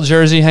Brazil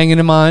jersey hanging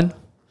in mine.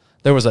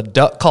 There was a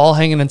duck call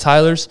hanging in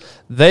Tyler's.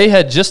 They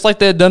had, just like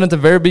they had done at the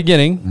very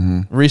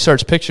beginning,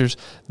 research pictures.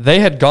 They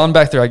had gone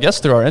back there, I guess,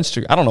 through our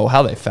Instagram. I don't know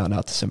how they found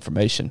out this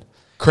information.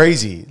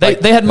 Crazy.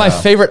 They had my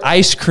favorite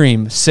ice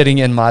cream sitting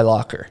in my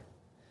locker.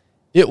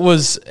 It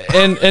was,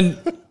 and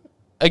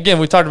again,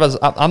 we talked about this.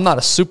 I'm not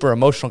a super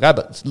emotional guy,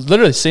 but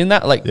literally seeing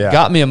that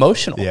got me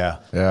emotional. Yeah.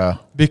 Yeah.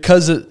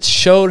 Because it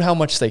showed how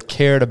much they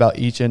cared about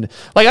each end.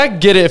 I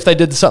get it if they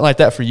did something like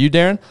that for you,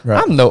 Darren.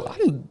 Right.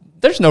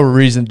 There's no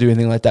reason to do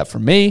anything like that for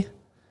me.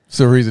 It's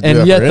a reason to do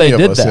that yet for they any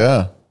did of us.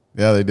 that.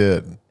 Yeah, they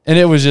did. And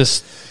it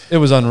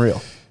was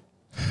unreal.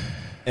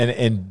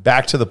 And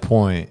back to the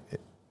point,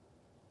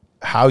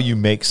 how you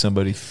make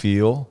somebody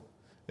feel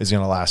is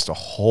going to last a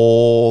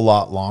whole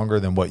lot longer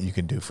than what you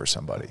can do for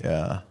somebody.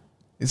 Yeah.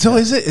 So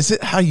is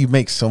it how you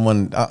make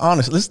someone,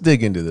 honestly, let's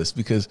dig into this,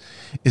 because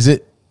is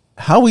it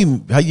how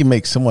you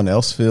make someone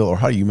else feel, or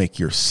how you make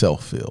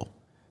yourself feel,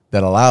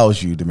 that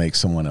allows you to make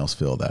someone else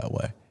feel that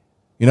way?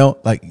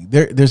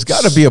 There's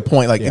got to be a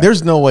point.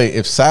 There's no way,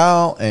 if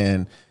Sal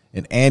and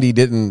Andy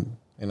didn't,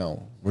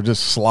 were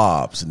just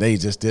slobs and they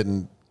just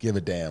didn't give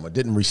a damn or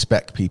didn't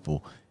respect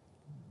people,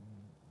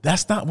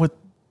 that's not what,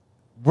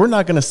 we're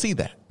not going to see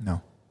that.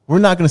 No. We're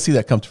not going to see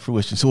that come to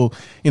fruition. So,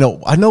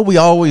 I know we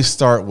always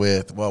start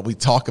with, we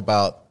talk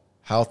about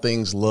how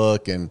things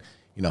look and,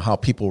 how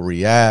people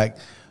react,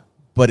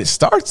 but it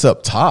starts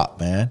up top,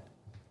 man.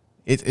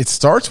 It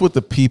starts with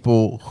the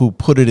people who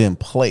put it in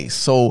place.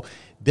 So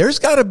there's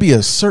got to be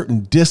a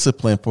certain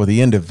discipline for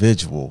the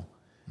individual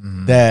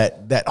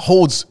that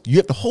holds, you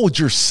have to hold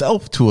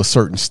yourself to a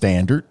certain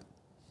standard,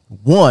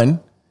 one,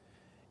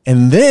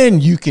 and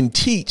then you can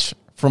teach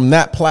from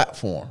that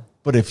platform.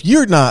 But if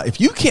you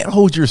can't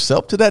hold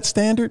yourself to that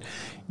standard,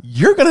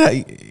 you're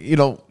going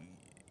to,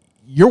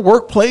 your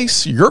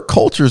workplace, your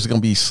culture is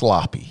going to be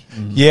sloppy.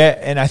 Mm-hmm. Yeah,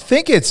 and I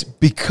think it's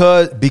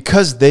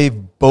because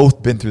they've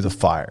both been through the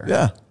fire.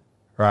 Yeah.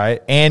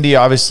 Right? Andy,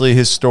 obviously,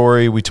 his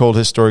story, we told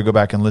his story, go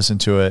back and listen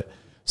to it.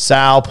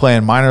 Sal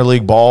playing minor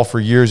league ball for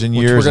years and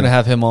years. We're going to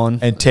have him on.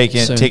 And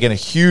taking a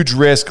huge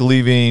risk,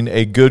 leaving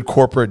a good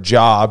corporate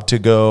job to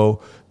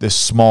go this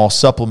small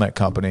supplement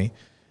company.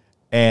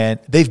 And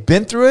they've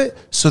been through it,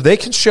 so they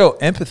can show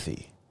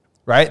empathy,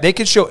 right? They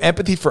can show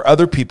empathy for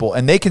other people,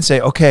 and they can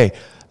say, okay,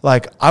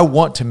 like, I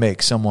want to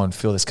make someone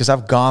feel this because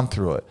I've gone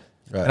through it.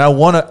 Right. And I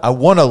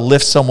want to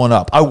lift someone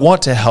up. I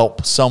want to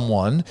help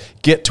someone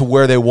get to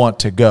where they want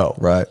to go.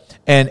 Right.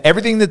 And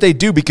everything that they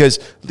do, because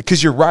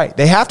you're right,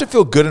 they have to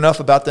feel good enough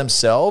about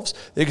themselves.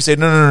 They can say,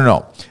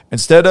 no.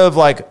 Instead of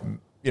like,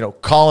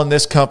 calling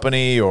this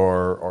company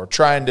or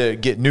trying to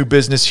get new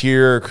business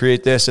here or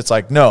create this, it's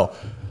like, no,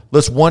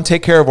 let's one,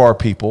 take care of our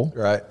people.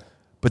 Right.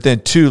 But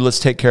then two, let's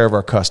take care of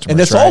our customers. And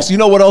it's also, you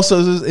know what else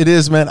it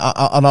is, man?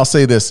 And I'll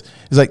say this.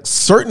 It's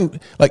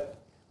like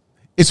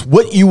it's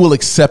what you will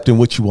accept and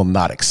what you will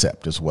not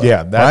accept as well.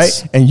 Yeah,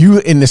 that's right.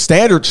 And the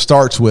standard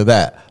starts with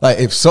that. Like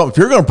if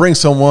you're going to bring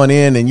someone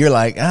in and you're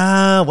like,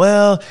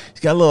 well, he's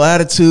got a little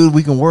attitude,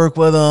 we can work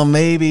with him.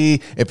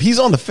 Maybe if he's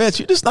on the fence,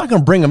 you're just not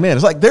going to bring him in.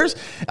 It's like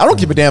I don't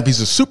give a damn if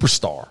he's a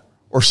superstar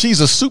or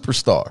she's a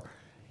superstar.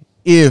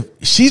 If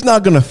she's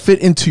not going to fit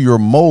into your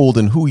mold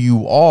and who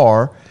you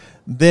are,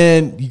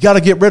 then you got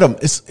to get rid of them.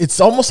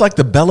 It's almost like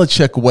the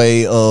Belichick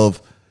way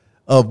of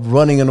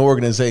running an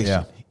organization.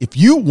 Yeah. If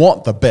you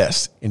want the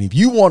best and if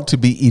you want to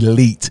be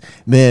elite,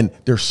 then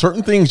there's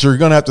certain things you're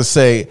going to have to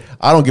say,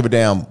 I don't give a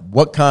damn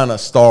what kind of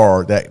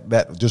star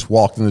that just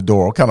walked in the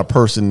door, what kind of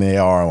person they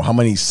are, or how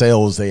many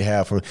sales they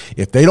have.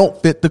 If they don't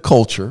fit the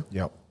culture,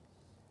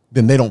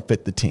 then they don't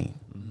fit the team.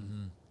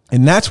 Mm-hmm.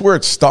 And that's where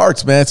it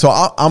starts, man. So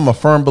I'm a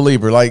firm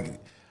believer. Like,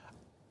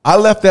 I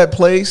left that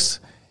place,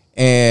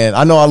 and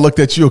I know I looked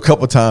at you a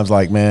couple of times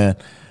like, man,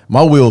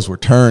 my wheels were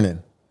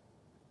turning.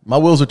 My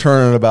wheels are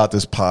turning about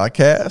this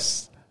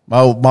podcast.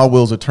 My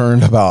wheels are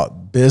turned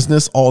about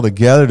business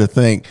altogether to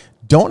think,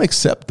 don't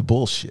accept the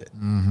bullshit.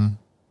 Mm-hmm.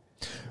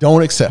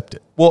 Don't accept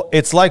it. Well,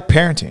 it's like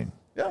parenting.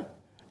 Yeah.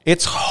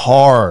 It's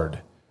hard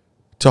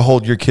to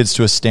hold your kids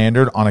to a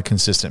standard on a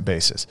consistent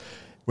basis.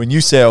 When you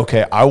say,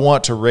 okay, I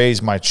want to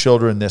raise my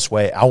children this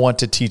way, I want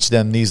to teach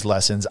them these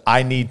lessons,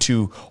 I need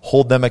to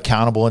hold them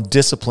accountable and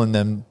discipline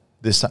them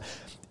this time.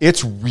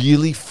 It's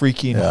really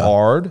freaking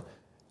hard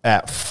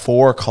at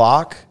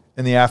 4:00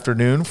 in the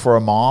afternoon for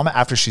a mom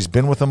after she's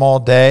been with them all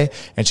day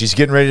and she's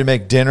getting ready to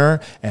make dinner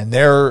and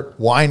they're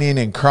whining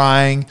and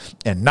crying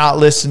and not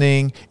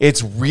listening.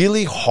 It's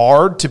really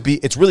hard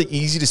it's really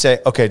easy to say,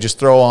 okay, just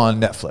throw on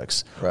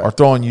Netflix or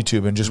throw on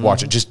YouTube and just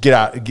watch it. Just get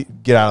out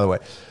of the way.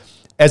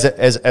 As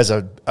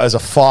a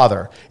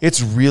father,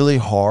 it's really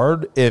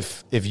hard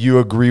if you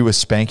agree with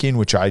spanking,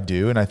 which I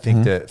do, and I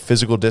think that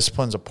physical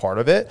discipline is a part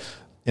of it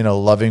in a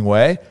loving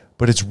way,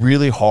 but it's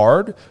really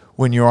hard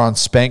when you're on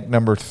spank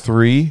number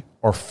 3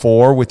 or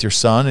 4 with your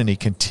son and he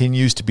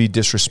continues to be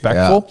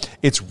disrespectful. Yeah.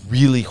 It's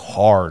really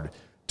hard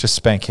to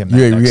spank him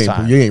next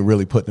time. You ain't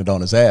really putting it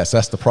on his ass.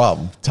 That's the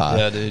problem, Ty.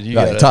 Yeah, dude. You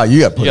got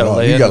to put it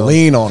on. You got to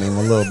lean on him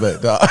a little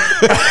bit.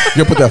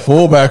 You put that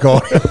full back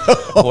on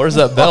him. Where's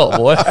that belt,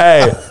 boy?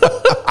 Hey,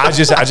 I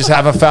just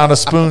haven't found a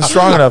spoon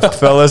strong enough,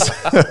 fellas.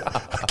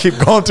 Keep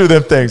going through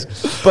them things.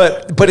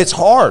 But it's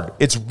hard.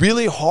 It's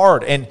really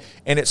hard. And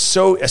it's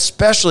so,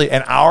 especially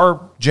in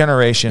our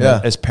generation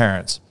as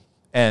parents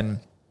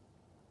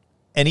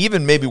and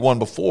even maybe one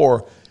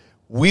before,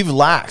 we've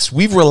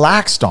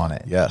relaxed on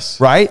it.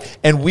 Yes. Right?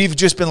 And we've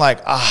just been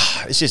like,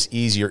 it's just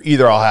easier.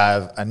 Either I'll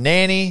have a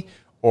nanny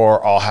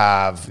or I'll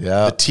have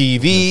the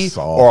TV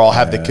or I'll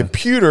have the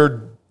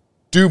computer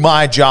do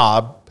my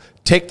job,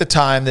 take the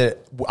time that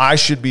I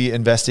should be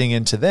investing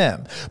into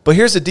them. But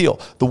here's the deal.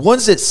 The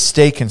ones that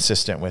stay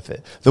consistent with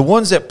it, the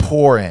ones that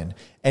pour in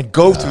and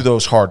go through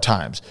those hard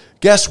times,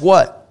 guess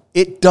what?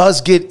 It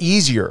does get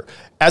easier.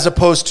 As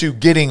opposed to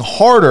getting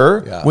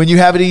harder when you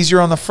have it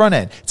easier on the front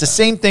end. It's the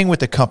same thing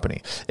with the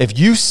company. If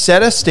you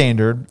set a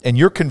standard and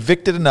you're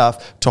convicted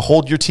enough to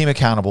hold your team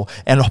accountable,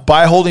 and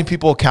by holding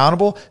people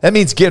accountable, that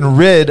means getting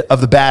rid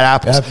of the bad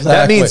apples. Exactly.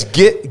 That means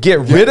get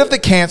rid of the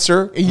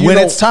cancer when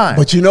it's time.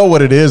 But you know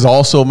what it is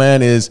also,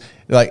 man, is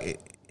like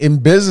in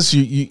business,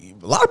 you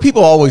a lot of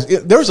people always,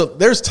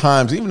 there's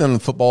times, even in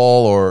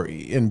football or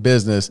in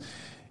business,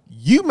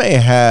 you may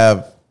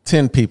have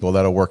 10 people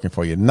that are working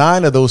for you.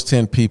 9 of those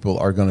 10 people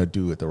are going to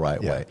do it the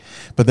right way.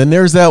 But then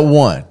there's that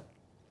one.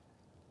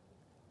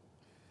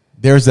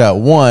 There's that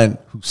one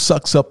who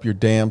sucks up your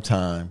damn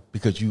time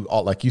because you,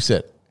 like you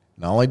said,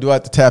 not only do I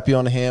have to tap you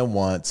on the hand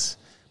once,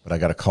 but I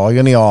got to call you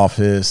in the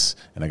office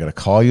and I got to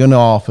call you in the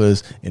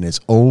office, and it's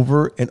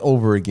over and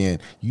over again.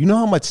 You know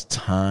how much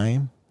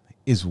time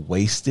is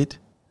wasted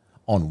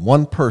on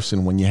one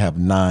person when you have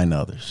 9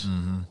 others?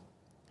 Mm-hmm.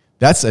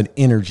 That's an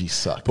energy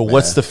suck. But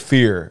what's the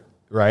fear?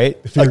 Right?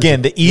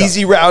 Again, the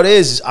easy route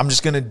is I'm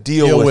just going to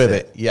deal with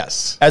it.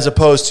 Yes. As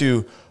opposed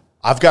to,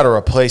 I've got to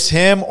replace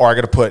him, or I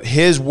got to put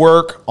his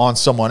work on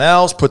someone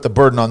else, put the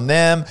burden on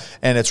them,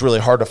 and it's really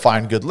hard to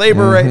find good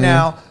labor right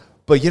now.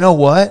 But you know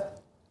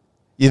what?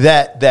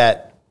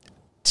 That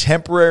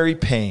temporary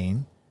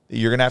pain that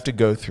you're going to have to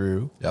go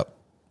through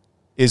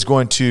is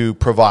going to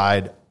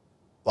provide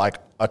like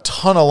a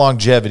ton of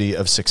longevity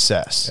of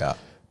success. Yeah.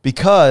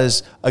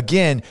 Because,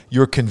 again,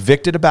 you're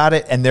convicted about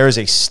it, and there is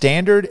a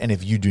standard, and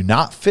if you do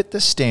not fit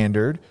the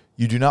standard,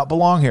 you do not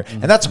belong here.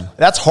 And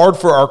that's hard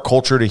for our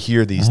culture to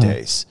hear these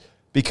days,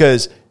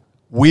 because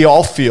we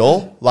all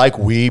feel like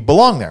we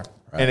belong there.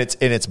 Right.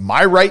 And it's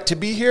my right to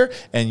be here,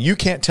 and you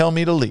can't tell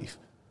me to leave.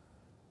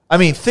 I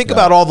mean, think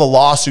about all the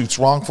lawsuits,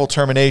 wrongful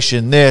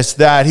termination, this,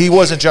 that, he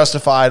wasn't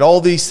justified,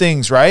 all these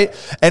things, right?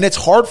 And it's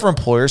hard for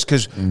employers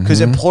because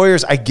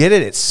employers, I get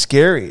it, it's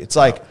scary. It's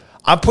like,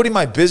 I'm putting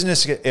my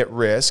business at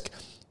risk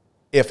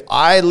if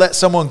I let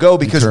someone go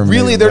because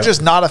really they're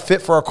just not a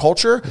fit for our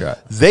culture. Yeah.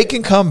 They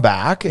can come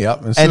back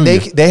and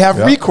they have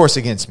recourse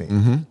against me.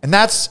 And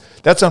that's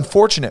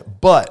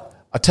unfortunate. But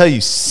I'll tell you,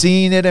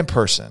 seeing it in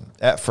person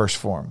at First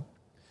Phorm,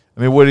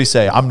 I mean, what did he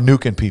say? I'm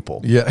nuking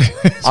people. Yeah.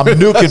 I'm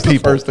nuking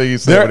people. First thing he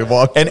said when he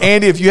walked And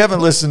Andy, if you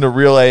haven't listened to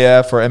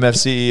RealAF or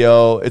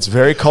MFCEO, it's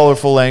very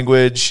colorful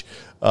language.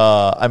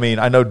 I mean,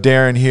 I know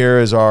Darren here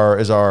is our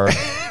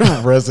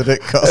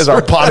resident customer. Is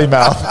our potty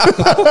mouth.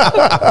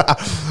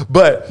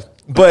 but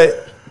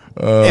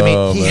I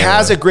mean, he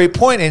has a great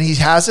point, and he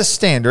has a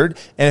standard,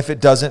 and if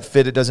it doesn't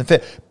fit, it doesn't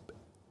fit.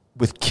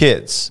 With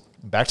kids,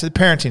 back to the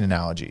parenting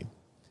analogy,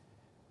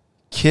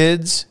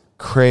 kids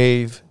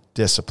crave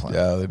discipline.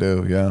 Yeah, they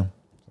do. Yeah,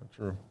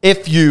 true.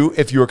 If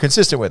you are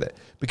consistent with it,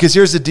 because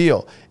here's the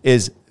deal: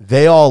 is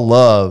they all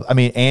love. I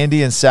mean,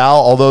 Andy and Sal,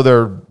 although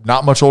they're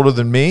not much older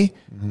than me,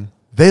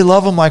 they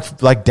love them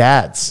like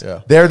dads.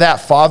 Yeah. They're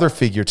that father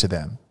figure to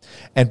them.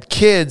 And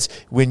kids,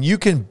 when you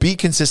can be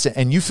consistent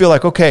and you feel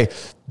like, okay,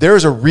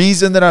 there's a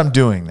reason that I'm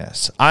doing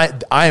this. I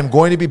am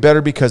going to be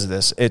better because of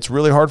this. It's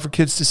really hard for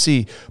kids to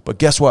see, but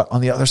guess what?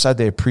 On the other side,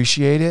 they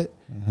appreciate it.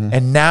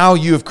 And now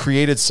you have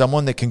created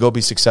someone that can go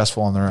be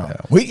successful on their own.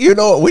 Yeah.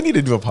 We need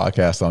to do a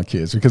podcast on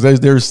kids because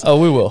there's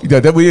we will. We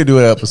need to do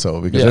an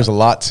episode because there's a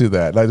lot to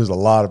that. Like, there's a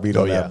lot of meat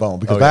on that bone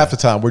because half the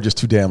time we're just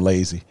too damn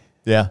lazy.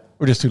 Yeah,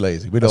 we're just too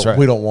lazy. We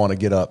don't want to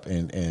get up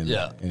and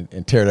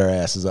tear their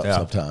asses up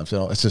sometimes.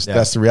 So it's just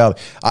that's the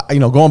reality.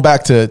 Going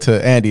back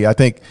to Andy, I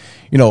think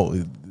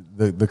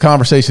the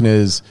conversation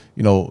is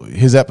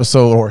his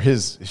episode or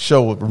his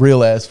show with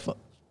RealAF.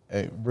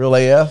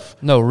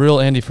 No, Real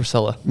Andy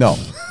Frisella. No,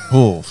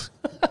 Wolves.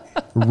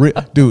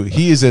 Dude,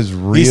 he is as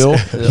real.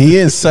 He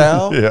and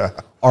Sal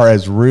are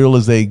as real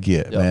as they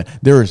get, man.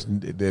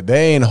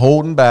 They ain't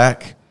holding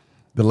back.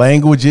 The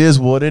language is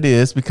what it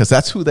is because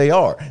that's who they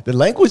are. The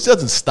language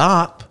doesn't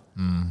stop.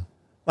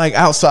 Like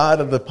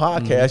outside of the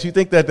podcast, you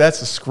think that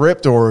that's a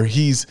script or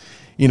he's,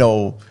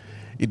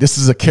 this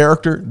is a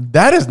character.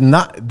 That is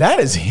not. That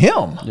is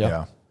him.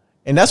 Yeah.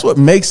 And that's what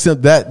makes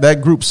that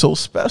group so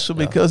special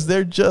because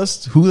they're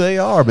just who they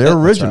are. They're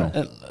original.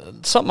 Right.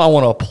 Something I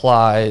want to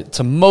apply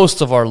to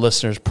most of our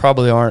listeners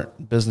probably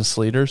aren't business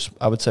leaders,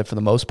 I would say for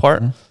the most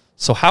part.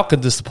 So how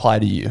could this apply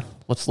to you?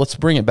 Let's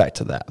bring it back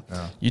to that.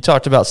 Yeah. You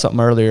talked about something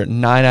earlier,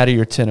 9 out of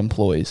your 10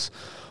 employees.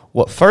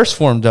 What First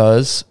Phorm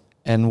does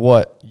and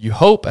what you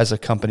hope as a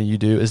company you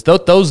do is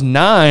those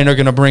 9 are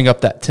going to bring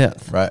up that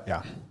 10th. Right.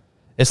 Yeah.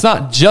 It's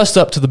not just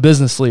up to the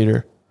business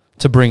leader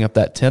to bring up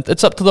that 10th.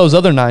 It's up to those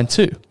other 9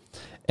 too.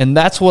 And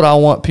that's what I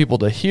want people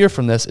to hear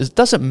from this is it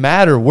doesn't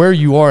matter where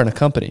you are in a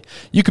company.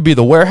 You could be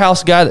the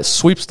warehouse guy that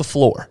sweeps the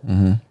floor.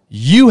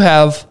 You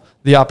have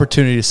the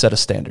opportunity to set a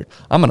standard.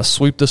 I'm going to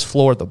sweep this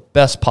floor the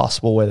best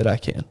possible way that I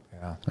can.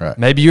 Right.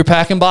 Maybe you're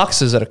packing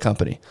boxes at a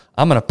company.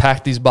 I'm going to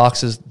pack these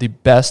boxes the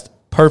best,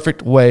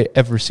 perfect way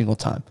every single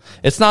time.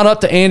 It's not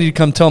up to Andy to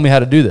come tell me how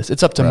to do this.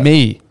 It's up to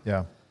me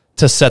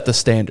to set the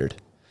standard.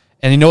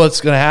 And you know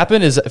what's going to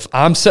happen is if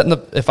I'm setting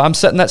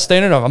that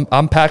standard,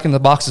 I'm packing the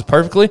boxes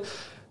perfectly,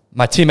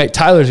 my teammate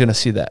Tyler's going to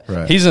see that.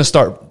 Right. He's going to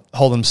start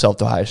holding himself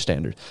to a higher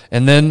standard.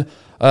 And then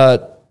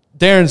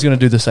Darren's going to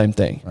do the same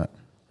thing.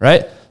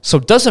 Right? So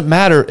it doesn't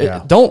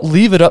matter. Don't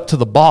leave it up to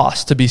the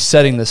boss to be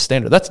setting this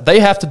standard. They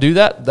have to do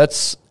that.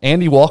 That's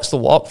Andy walks the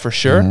walk for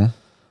sure.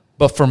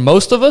 But for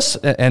most of us,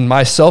 and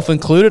myself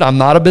included, I'm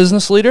not a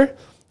business leader.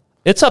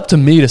 It's up to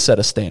me to set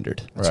a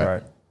standard. That's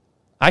right.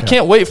 I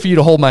can't wait for you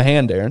to hold my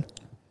hand, Darren.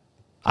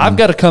 I've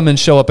got to come and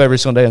show up every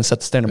single day and set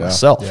the standard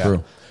myself.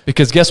 True.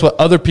 Because guess what?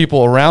 Other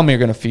people around me are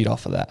going to feed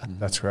off of that.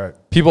 That's right.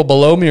 People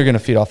below me are going to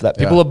feed off of that.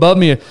 People above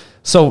me.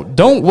 So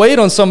don't wait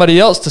on somebody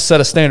else to set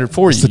a standard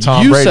for you. Set the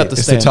standard.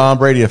 It's the Tom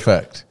Brady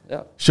effect.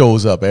 Yeah.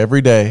 Shows up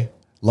every day,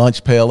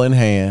 lunch pail in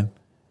hand,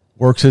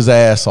 works his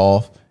ass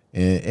off,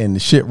 and the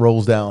shit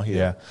rolls downhill.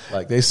 Yeah.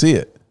 Like they see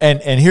it.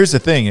 And here's the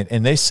thing,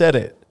 and they said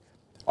it.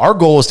 Our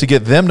goal is to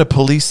get them to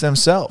police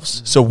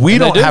themselves. So we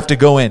don't have to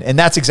go in. And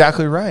that's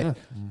exactly right. Yeah.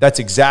 That's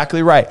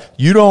exactly right.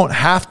 You don't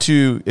have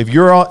to, if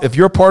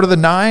you're part of the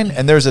 9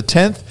 and there's a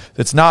 10th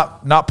that's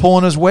not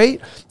pulling his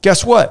weight,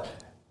 guess what?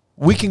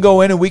 we can go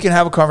in and we can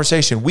have a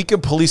conversation. We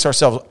can police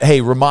ourselves.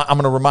 Hey, I'm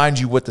going to remind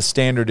you what the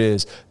standard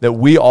is that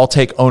we all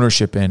take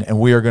ownership in, and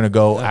we are going to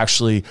go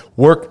actually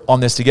work on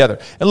this together.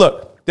 And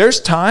look, there's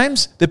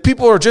times that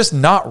people are just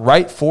not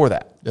right for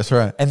that. That's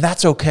right. And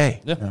that's okay.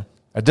 Yeah.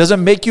 That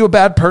doesn't make you a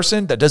bad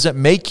person. That doesn't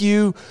make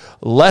you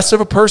less of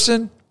a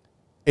person.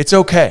 It's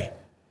okay.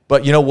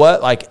 But you know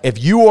what? Like,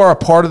 if you are a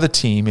part of the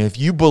team, if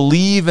you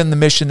believe in the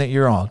mission that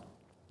you're on,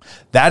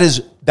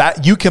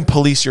 that you can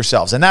police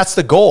yourselves. And that's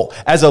the goal.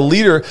 As a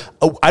leader,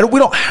 we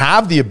don't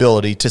have the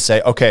ability to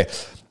say, okay,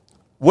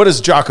 what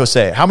does Jocko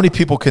say? How many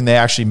people can they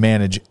actually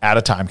manage at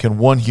a time? Can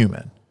one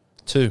human?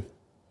 2.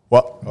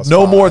 Well,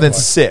 no more than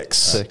 6.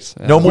 6.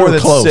 Yeah. No more than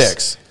close.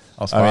 6.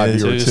 I was 5,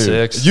 you were 2 to 2.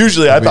 6.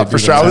 Usually, I thought for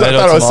sure. I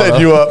thought I was setting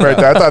you up right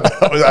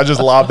there. I just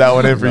lobbed that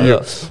one in for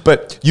you.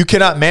 But you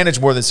cannot manage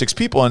more than 6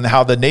 people. And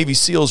how the Navy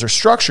SEALs are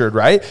structured,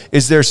 right,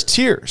 is there's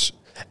tiers.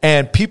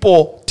 And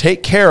people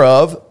take care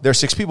of their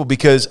 6 people,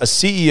 because a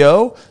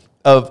CEO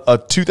of a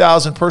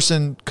 2,000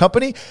 person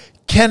company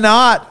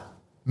cannot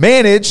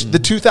manage the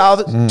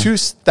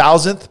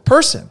 2,000th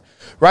person,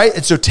 right?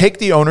 And so take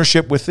the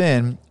ownership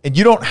within, and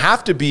you don't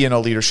have to be in a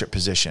leadership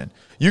position.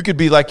 You could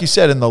be, like you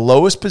said, in the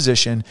lowest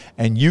position,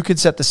 and you can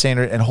set the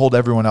standard and hold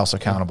everyone else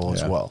accountable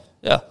as well.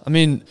 Yeah. I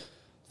mean,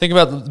 think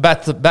about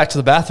back to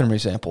the bathroom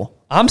example.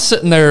 I'm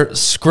sitting there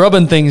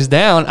scrubbing things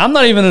down. I'm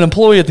not even an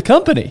employee at the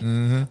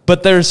company,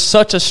 but there's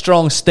such a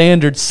strong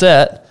standard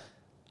set.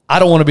 I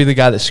don't want to be the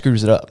guy that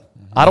screws it up.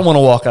 I don't want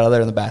to walk out of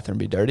there in the bathroom and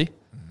be dirty.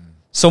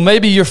 So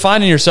maybe you're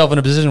finding yourself in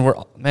a position where,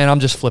 man, I'm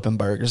just flipping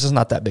burgers. It's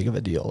not that big of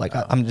a deal. Like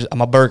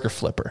I'm a burger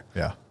flipper.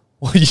 Yeah.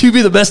 Well, you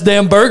be the best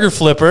damn burger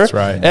flipper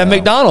at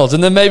McDonald's.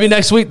 And then maybe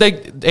next week,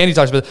 Andy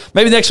talks about it,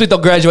 maybe next week they'll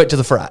graduate to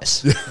the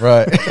fries.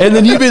 Right. And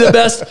then you be the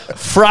best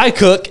fry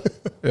cook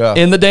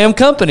in the damn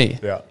company.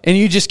 Yeah. And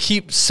you just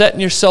keep setting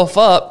yourself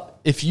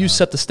up. If you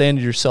set the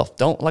standard yourself,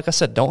 like I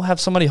said, don't have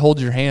somebody hold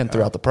your hand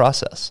throughout the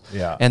process.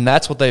 Yeah. And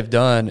that's what they've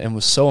done, and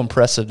was so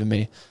impressive to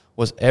me.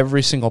 Was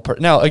every single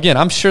person. Now, again,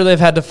 I'm sure they've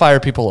had to fire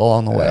people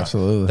along the way.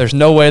 Absolutely. There's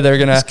no way they're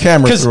going to. There's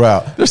cameras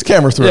throughout. There's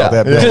cameras throughout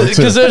that building.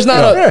 Because there's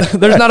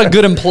not a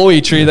good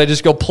employee tree. They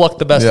just go pluck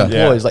the best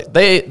employees. Like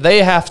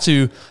they have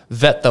to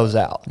vet those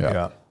out.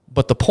 Yeah.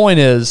 But the point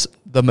is,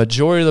 the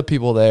majority of the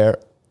people there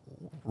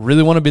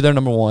really want to be there,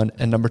 number one,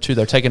 and number two,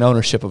 they're taking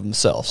ownership of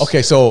themselves.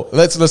 Okay, so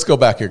let's go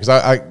back here,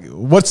 because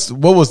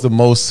what was the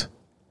most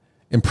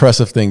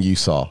impressive thing you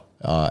saw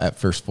at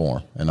First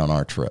Phorm and on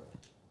our trip?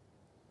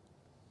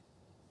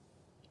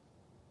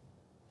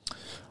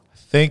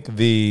 Think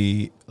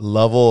the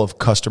level of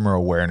customer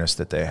awareness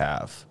that they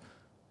have.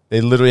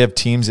 They literally have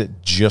teams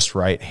that just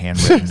write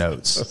handwritten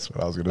notes. That's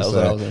what I was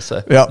going to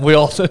say. Yeah, we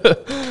all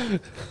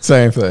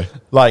same thing.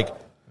 Like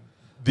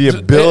the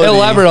ability.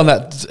 Elaborate on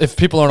that if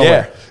people aren't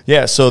aware.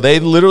 Yeah. So they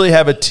literally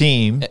have a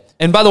team.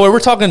 And by the way, we're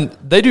talking.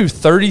 They do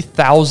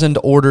 30,000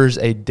 orders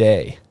a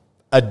day.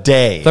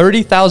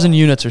 30,000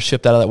 units are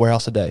shipped out of that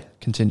warehouse a day.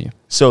 Continue.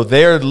 So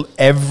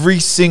every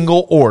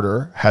single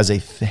order has a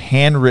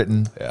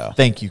handwritten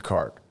thank you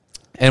card.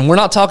 And we're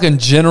not talking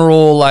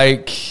general,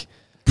 like,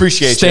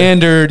 appreciation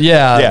standard,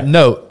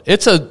 note.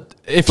 It's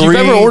if you've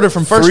ever ordered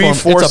from First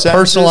Phorm, it's a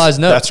personalized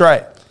note. That's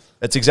right.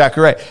 That's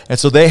exactly right. And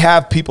so they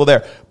have people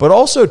there. But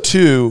also,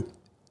 too,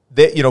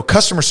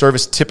 customer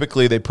service,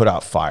 typically they put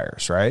out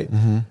fires, right?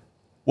 Mm-hmm.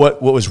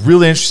 What was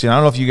really interesting, I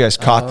don't know if you guys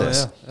caught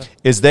this,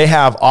 is they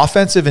have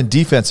offensive and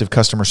defensive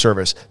customer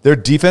service. Their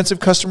defensive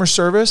customer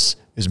service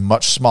is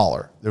much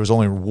smaller. There was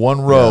only one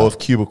row of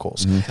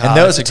cubicles. Mm-hmm. And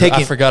those are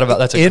taking I forgot about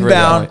that.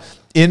 That's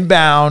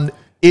inbound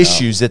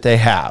issues that they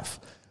have.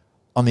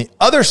 On the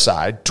other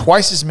side,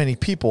 twice as many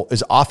people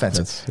is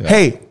offensive.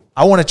 Hey,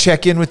 I want to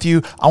check in with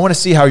you. I want to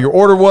see how your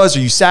order was. Are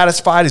you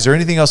satisfied? Is there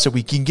anything else that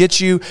we can get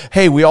you?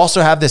 Hey, we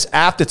also have this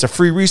app that's a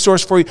free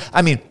resource for you.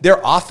 I mean, they're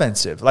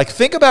offensive. Like,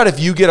 think about if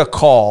you get a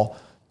call,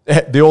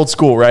 the old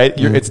school, right?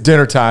 It's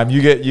dinner time.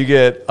 You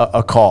get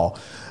a call.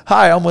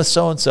 Hi, I'm with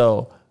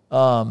so-and-so.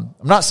 I'm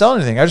not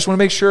selling anything. I just want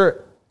to make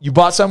sure you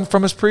bought something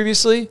from us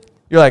previously.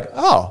 You're like,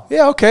 oh,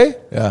 yeah, okay.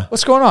 Yeah.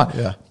 What's going on?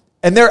 Yeah.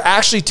 And they're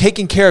actually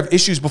taking care of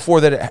issues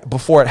before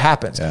it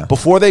happens. Yeah.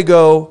 Before they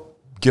go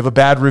give a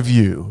bad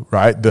review,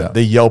 right?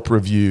 The Yelp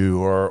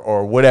review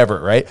or whatever,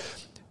 right?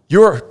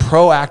 You're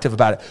proactive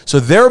about it.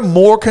 So they're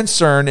more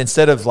concerned,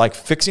 instead of like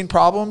fixing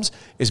problems,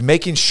 is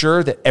making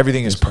sure that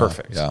everything is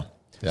perfect. Yeah.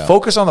 Yeah.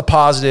 Focus on the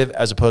positive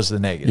as opposed to the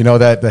negative. You know,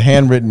 that the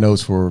handwritten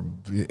notes were,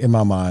 in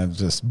my mind,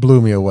 just blew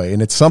me away.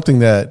 And it's something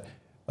that,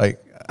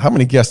 like, how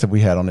many guests have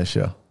we had on this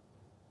show?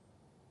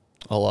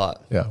 A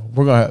lot. Yeah.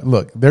 We're going to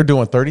look, they're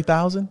doing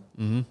 30,000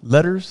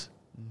 letters.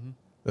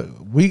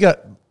 Mm-hmm. We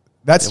got,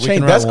 that's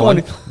changed. That's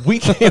going to, we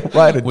can't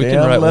write a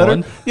damn letter.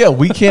 One. Yeah,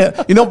 we can't,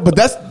 but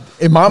that's,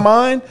 in my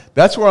mind,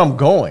 that's where I'm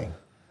going.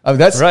 I mean,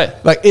 that's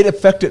right. Like, it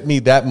affected me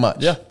that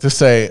much to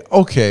say,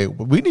 okay,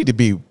 we need to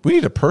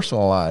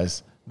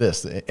personalize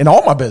this in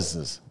all my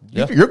business.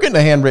 Yeah. You're getting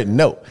a handwritten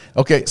note.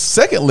 Okay.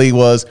 Secondly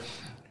was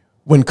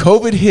when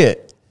COVID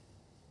hit,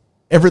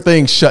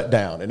 everything shut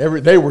down and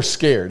they were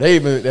scared. They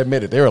even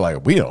admitted, they were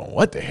like, we don't know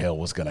what the hell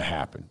was going to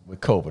happen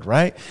with COVID,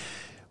 right?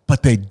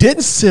 But they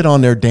didn't sit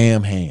on their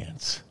damn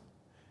hands.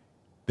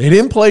 They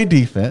didn't play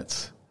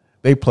defense.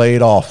 They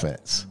played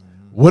offense.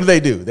 What did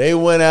they do? They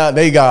went out.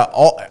 They got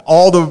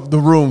all the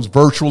rooms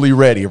virtually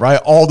ready,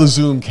 right? All the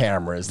Zoom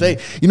cameras.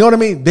 You know what I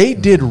mean? They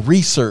did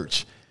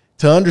research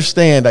to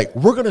understand, like,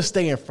 we're going to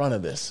stay in front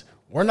of this.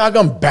 We're not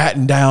going to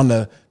batten down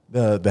the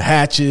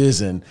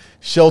hatches and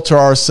shelter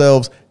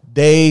ourselves.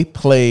 They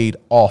played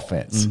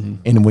offense.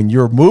 And when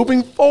you're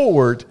moving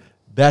forward,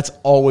 that's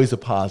always a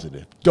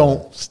positive.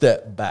 Don't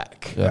step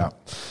back. Yeah,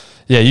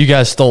 you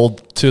guys stole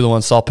two of the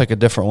ones, so I'll pick a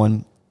different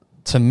one.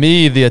 To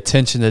me, the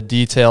attention to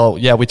detail,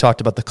 we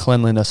talked about the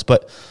cleanliness,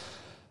 but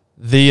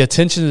the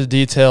attention to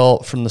detail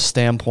from the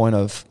standpoint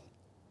of,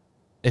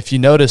 if you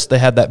notice, they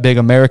had that big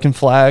American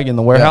flag in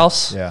the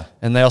warehouse,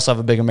 and they also have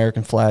a big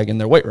American flag in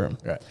their weight room.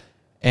 Right.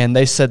 And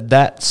they said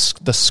that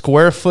the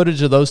square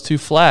footage of those two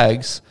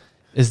flags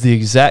is the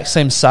exact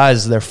same size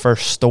as their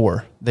first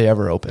store they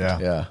ever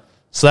opened. Yeah.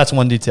 So that's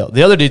one detail.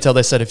 The other detail,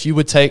 they said, if you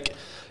were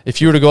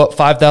to go up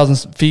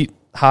 5,000 feet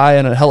high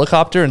in a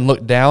helicopter and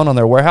look down on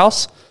their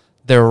warehouse,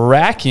 their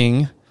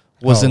racking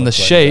was in the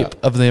shape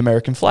of the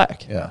American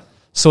flag. Yeah.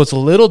 So it's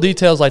little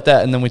details like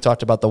that. And then we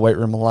talked about the weight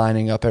room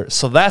lining up.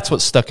 So that's what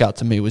stuck out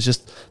to me, was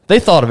just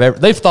they've thought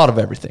of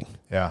everything.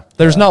 Yeah.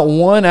 There's not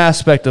one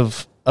aspect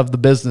of the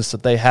business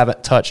that they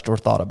haven't touched or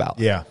thought about.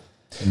 Yeah.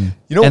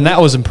 And that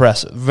was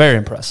impressive. Very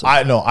impressive.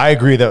 I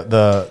agree that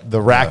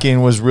the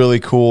racking was really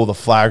cool. The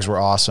flags were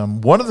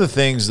awesome. One of the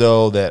things,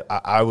 though, that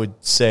I would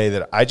say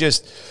that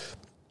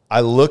I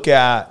look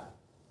at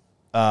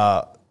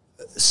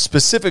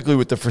specifically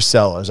with the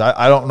Frisellas.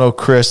 I don't know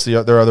Chris,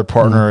 their other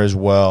partner as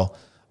well.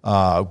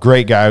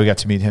 Great guy. We got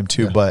to meet him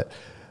too. But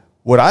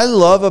what I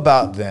love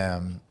about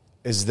them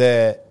is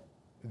that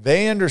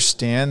they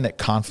understand that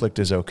conflict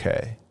is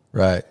okay.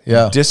 Right.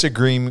 Yeah.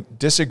 Disagreeing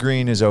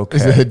is okay.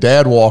 His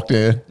dad walked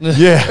in.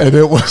 Yeah. And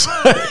it was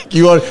like,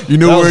 you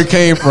knew where it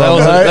came from.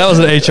 That was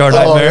an HR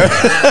nightmare.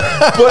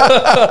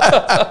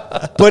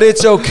 But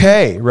it's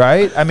okay,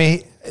 right? I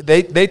mean,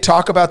 they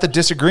talk about the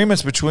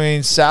disagreements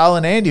between Sal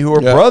and Andy, who are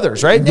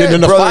brothers, right? Getting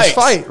in a brothers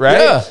fight, right?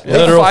 Yeah. They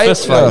Literal fight,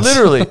 fist fights.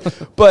 literally.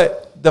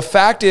 But the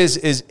fact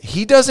is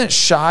he doesn't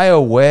shy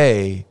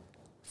away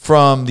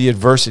from the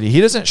adversity.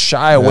 He doesn't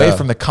shy away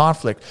from the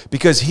conflict,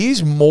 because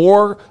he's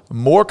more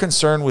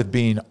concerned with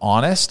being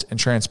honest and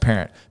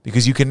transparent,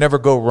 because you can never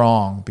go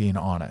wrong being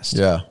honest.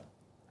 Yeah.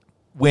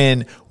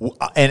 And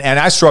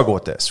I struggle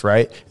with this,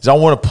 right? Because I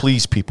want to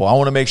please people. I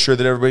want to make sure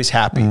that everybody's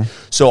happy.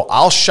 So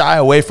I'll shy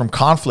away from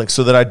conflict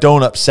so that I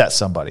don't upset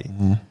somebody.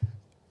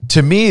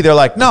 To me, they're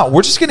like, no,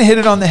 we're just going to hit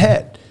it on the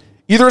head.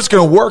 Either it's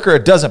going to work or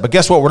it doesn't. But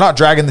guess what? We're not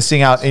dragging this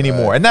thing out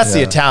anymore. And that's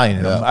the Italian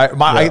in them.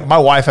 My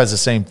wife has the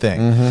same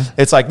thing.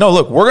 It's like, no,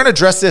 look, we're going to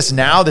address this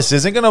now. This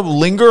isn't going to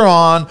linger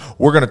on.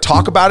 We're going to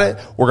talk about it.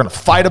 We're going to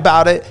fight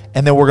about it.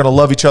 And then we're going to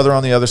love each other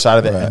on the other side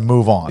of it and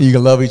move on. You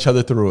can love each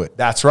other through it.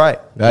 That's right.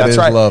 That's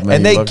right. Love, man.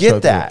 And they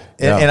get that.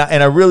 And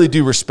I really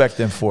do respect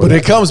them for that. But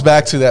it comes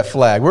back to that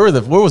flag. Where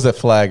was that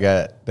flag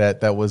at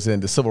that was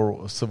in the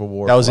Civil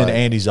War? That was flag? in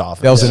Andy's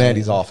office. That was in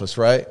Andy's office,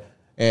 right?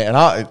 And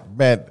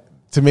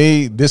to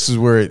me, this is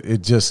where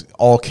it just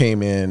all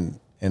came in,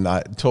 and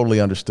I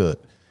totally understood.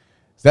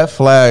 That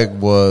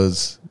flag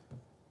was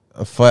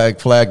a flag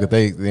that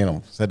they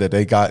said that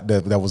they got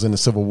that was in the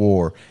Civil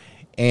War,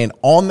 and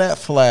on that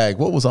flag,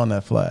 what was on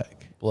that flag?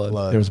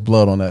 Blood. There was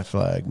blood on that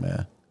flag,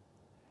 man.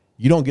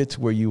 You don't get to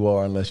where you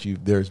are unless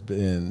there's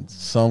been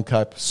some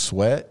type of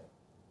sweat,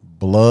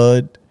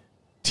 blood,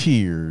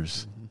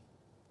 tears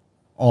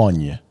on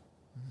you.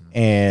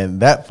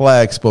 And that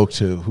flag spoke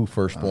to who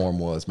First Phorm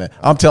was, man.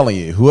 I'm telling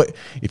you,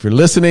 if you're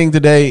listening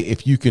today,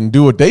 if you can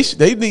do it,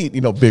 they need,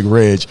 Big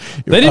Reg.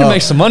 They need to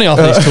make some money off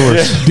these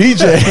tours.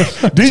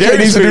 DJ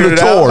needs to do the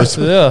tours.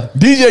 Yeah.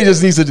 DJ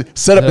just needs to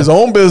set up his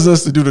own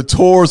business to do the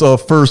tours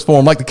of First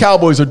Phorm, like the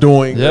Cowboys are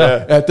doing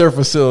at their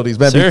facilities,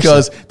 man. Seriously.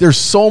 Because there's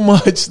so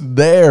much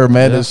there,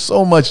 man. There's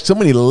so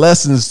many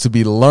lessons to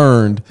be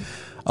learned.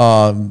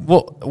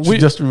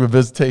 Just through a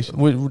visitation.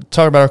 We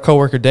talked about our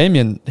coworker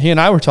Damien. He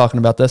and I were talking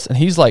about this, and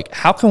he's like,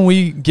 "How can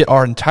we get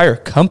our entire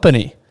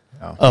company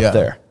up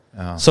there?"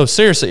 So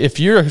seriously, if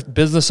you're a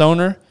business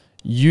owner,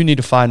 you need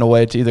to find a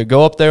way to either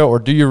go up there or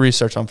do your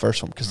research on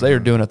First Phorm, because they are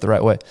doing it the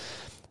right way.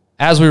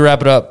 As we wrap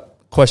it up,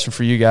 question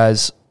for you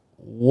guys: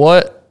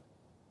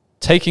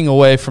 taking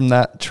away from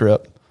that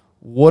trip,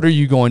 what are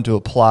you going to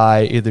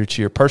apply either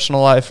to your personal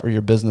life or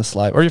your business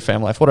life or your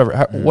family life,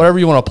 whatever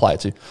you want to apply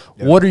it to?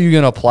 Yeah. What are you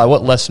going to apply?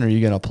 What lesson are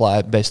you going to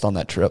apply based on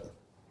that trip?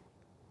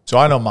 So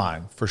I know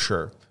mine for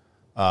sure.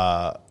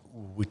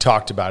 We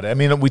talked about it. I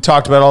mean, we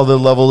talked about all the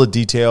level of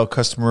detail,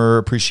 customer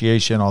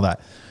appreciation, all that.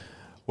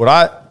 What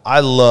I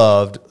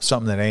loved,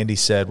 something that Andy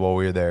said while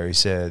we were there, he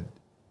said,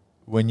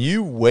 when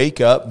you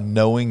wake up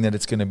knowing that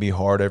it's going to be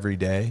hard every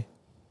day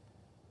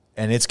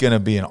and it's going to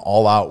be an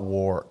all-out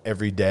war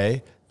every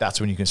day, that's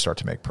when you can start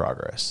to make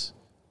progress.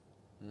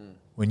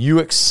 When you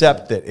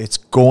accept that it's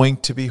going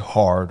to be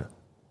hard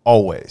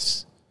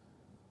always,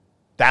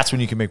 that's when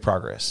you can make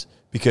progress,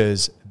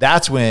 because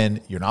that's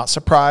when you're not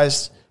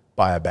surprised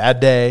by a bad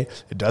day.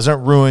 It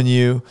doesn't ruin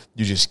you.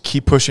 You just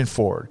keep pushing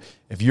forward.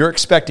 If you're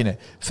expecting it,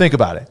 think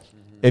about it.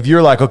 If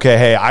you're like, okay,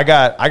 hey, I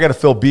got to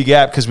fill B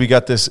gap because we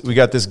got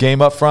this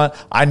game up front.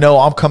 I know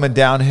I'm coming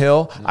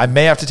downhill. I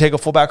may have to take a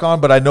fullback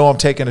on, but I know I'm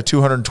taking a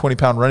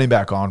 220-pound running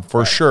back on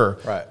for sure.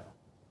 Right.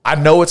 I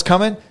know it's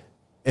coming.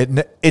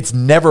 It's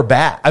never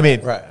bad. I mean,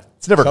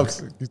 it's never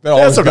it's not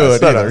always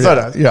good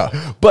either.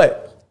 Yeah.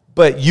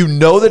 But you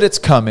know that it's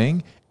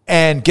coming,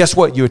 and guess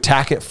what? You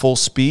attack at full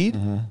speed.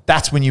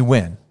 That's when you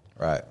win.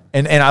 Right.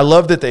 And I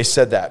love that they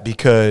said that,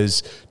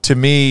 because to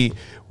me,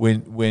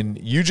 when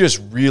you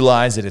just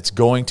realize that it's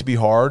going to be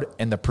hard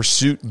and the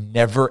pursuit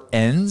never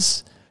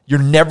ends,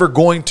 you're never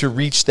going to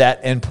reach that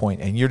end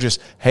point. And you're just,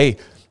 hey,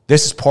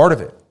 this is part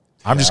of it.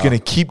 I'm just going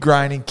to keep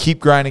grinding.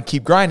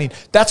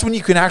 That's when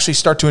you can actually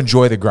start to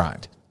enjoy the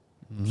grind.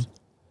 Go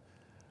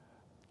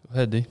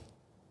ahead, D.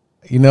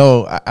 You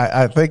know,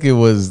 I think it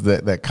was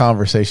that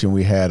conversation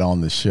we had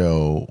on the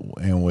show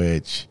in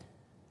which,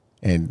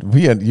 and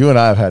you and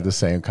I have had the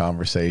same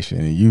conversation,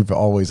 and you've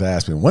always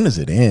asked me, when does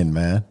it end,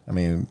 man? I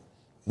mean,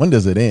 when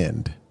does it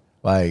end?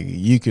 Like,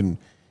 you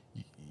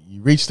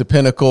reach the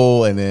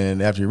pinnacle, and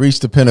then after you reach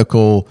the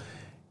pinnacle,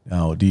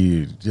 do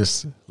you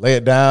just lay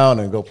it down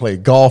and go play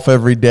golf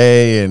every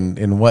day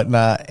and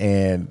whatnot?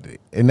 And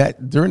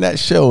during that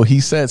show,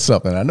 he said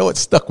something. I know it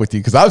stuck with you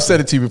because I've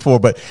said it to you before,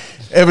 but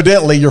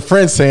evidently your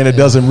friend's saying it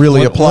doesn't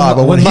really apply.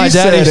 But when my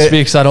daddy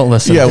speaks, I don't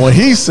listen. Yeah, when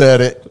he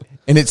said it,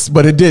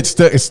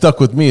 it stuck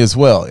with me as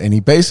well. And he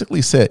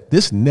basically said,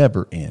 "This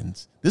never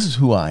ends. This is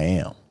who I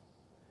am.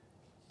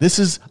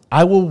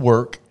 I will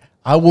work.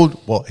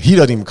 Well, he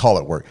doesn't even call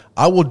it work.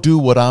 I will do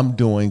what I'm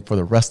doing for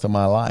the rest of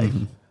my life.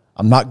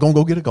 I'm not going to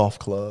go get a golf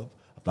club.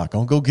 I'm not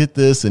going to go get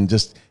this and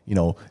just,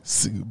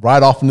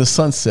 ride off in the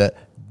sunset.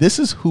 This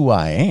is who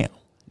I am."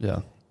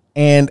 Yeah.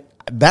 And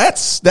that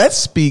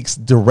speaks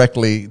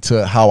directly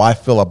to how I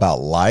feel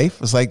about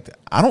life. It's like,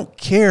 I don't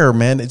care,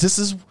 man.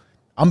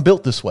 I'm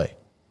built this way.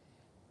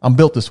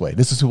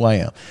 This is who I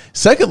am.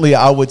 Secondly,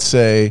 I would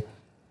say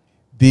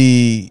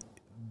the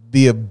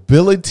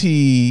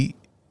ability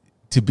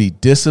to be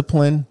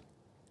disciplined,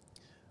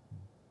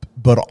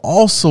 but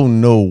also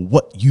know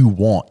what you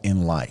want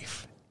in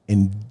life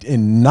and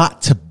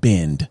not to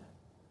bend.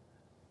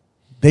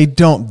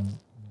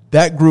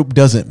 That group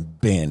doesn't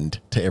bend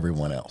to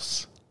everyone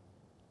else.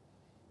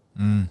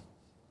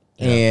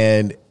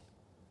 And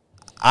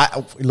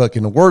I look,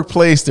 in the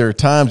workplace, there are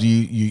times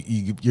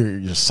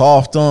you're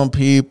soft on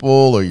people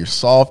or you're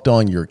soft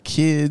on your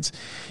kids.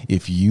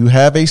 If you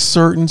have a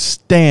certain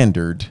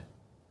standard,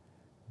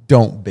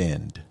 don't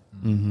bend.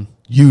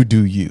 You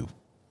do you.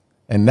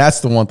 And that's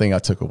the one thing I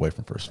took away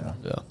from first one.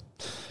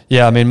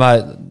 Yeah. I mean,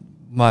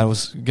 mine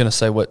was going to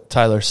say what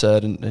Tyler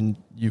said, and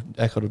you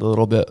echoed it a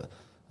little bit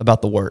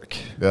about the work.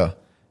 Yeah.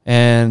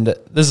 And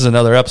this is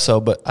another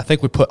episode, but I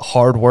think we put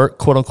hard work,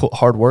 quote unquote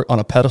hard work, on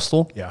a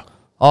pedestal. Yeah.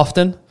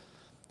 Often.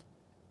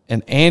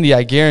 And Andy,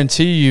 I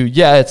guarantee you,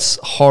 it's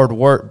hard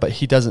work, but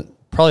he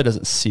probably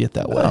doesn't see it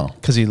that way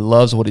because he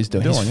loves what he's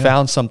doing. He's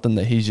found something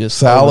that he's just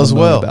Sal as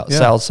well. About. Yeah.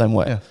 Sal's the same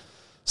way. Yeah.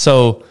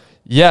 So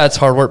it's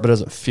hard work, but it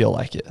doesn't feel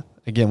like it.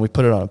 Again, we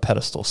put it on a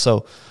pedestal.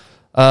 So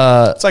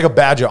it's like a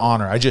badge of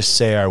honor. I just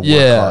say I work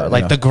hard.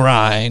 Like the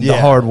grind, the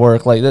hard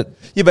work, like that.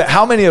 Yeah, but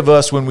how many of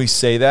us, when we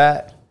say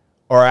that,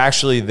 are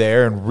actually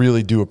there and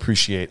really do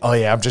appreciate,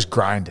 I'm just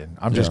grinding.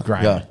 I'm just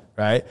grinding,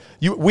 right?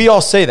 We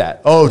all say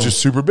that. Oh, just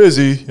super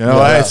busy.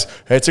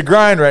 It's a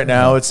grind right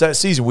now. It's that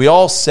season. We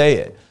all say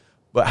it.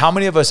 But how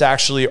many of us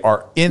actually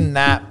are in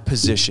that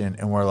position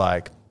and we're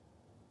like,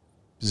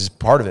 this is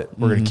part of it.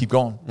 We're going to keep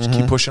going. Just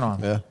keep pushing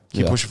on.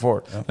 Keep pushing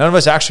forward. Yeah. None of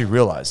us actually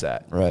realize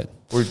that. Right.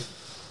 We're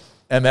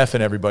MFing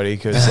everybody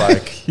because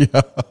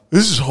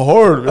this is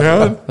hard,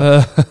 man.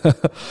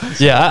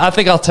 I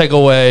think I'll take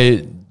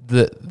away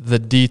the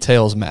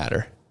details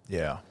matter.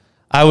 Yeah.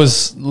 I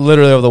was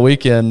literally over the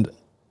weekend,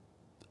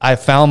 I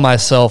found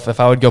myself, if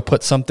I would go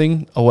put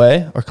something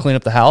away or clean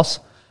up the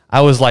house,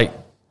 I was like,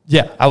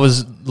 I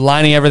was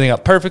lining everything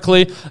up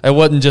perfectly. It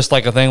wasn't just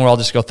like a thing where I'll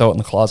just go throw it in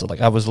the closet.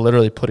 Like, I was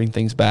literally putting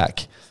things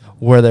back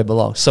where they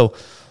belong. So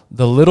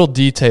the little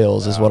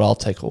details is what I'll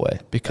take away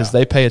because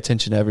they pay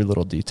attention to every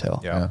little detail.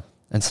 Yeah.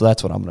 And so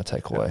that's what I'm going to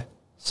take away.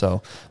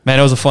 So, man,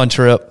 it was a fun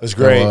trip. It was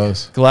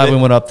great. Glad we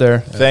went up there.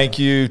 Thank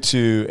you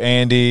to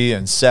Andy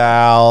and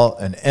Sal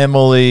and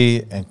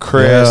Emily and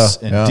Chris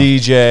and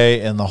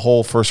DJ and the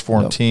whole First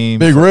Phorm team.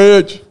 Big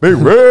Rich.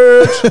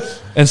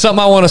 And something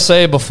I want to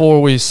say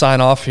before we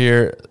sign off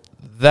here,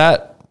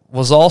 that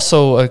was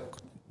also a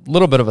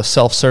little bit of a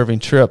self-serving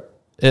trip.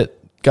 It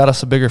got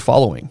us a bigger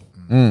following,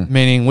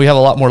 meaning we have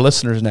a lot more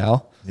listeners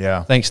now.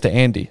 Yeah. Thanks to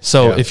Andy.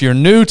 So if you're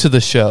new to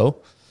the show,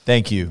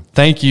 thank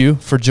you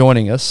for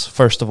joining us.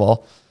 First of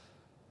all,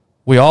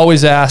 we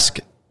always ask,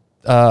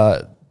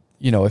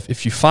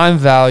 if you find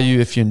value,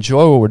 if you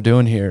enjoy what we're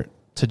doing here,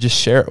 to just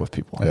share it with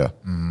people.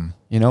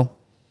 Yeah.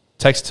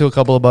 Text it to a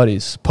couple of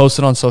buddies, post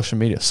it on social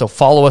media. So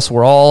follow us.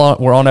 We're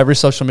on every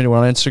social media. We're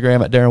on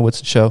Instagram at Darren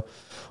Woodson Show.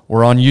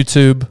 We're on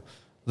YouTube,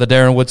 The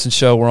Darren Woodson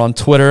Show. We're on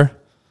Twitter,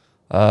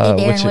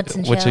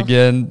 which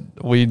again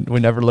we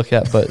never look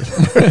at, but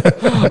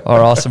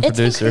our awesome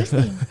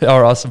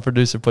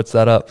producer puts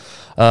that up.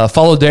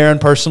 Follow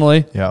Darren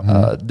personally,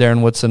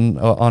 Darren Woodson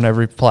on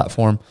every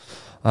platform.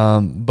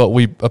 But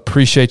we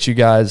appreciate you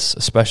guys,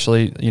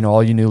 especially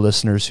all you new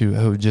listeners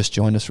who just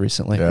joined us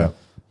recently.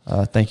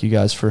 Thank you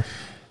guys for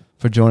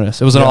joining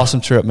us. It was an awesome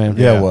trip, man.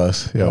 It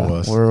was. It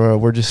was.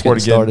 We're just getting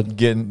started.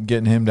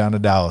 Getting him down to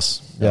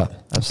Dallas. Yeah,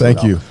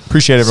 absolutely. Thank you.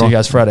 Appreciate it, everyone. See you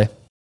guys Friday.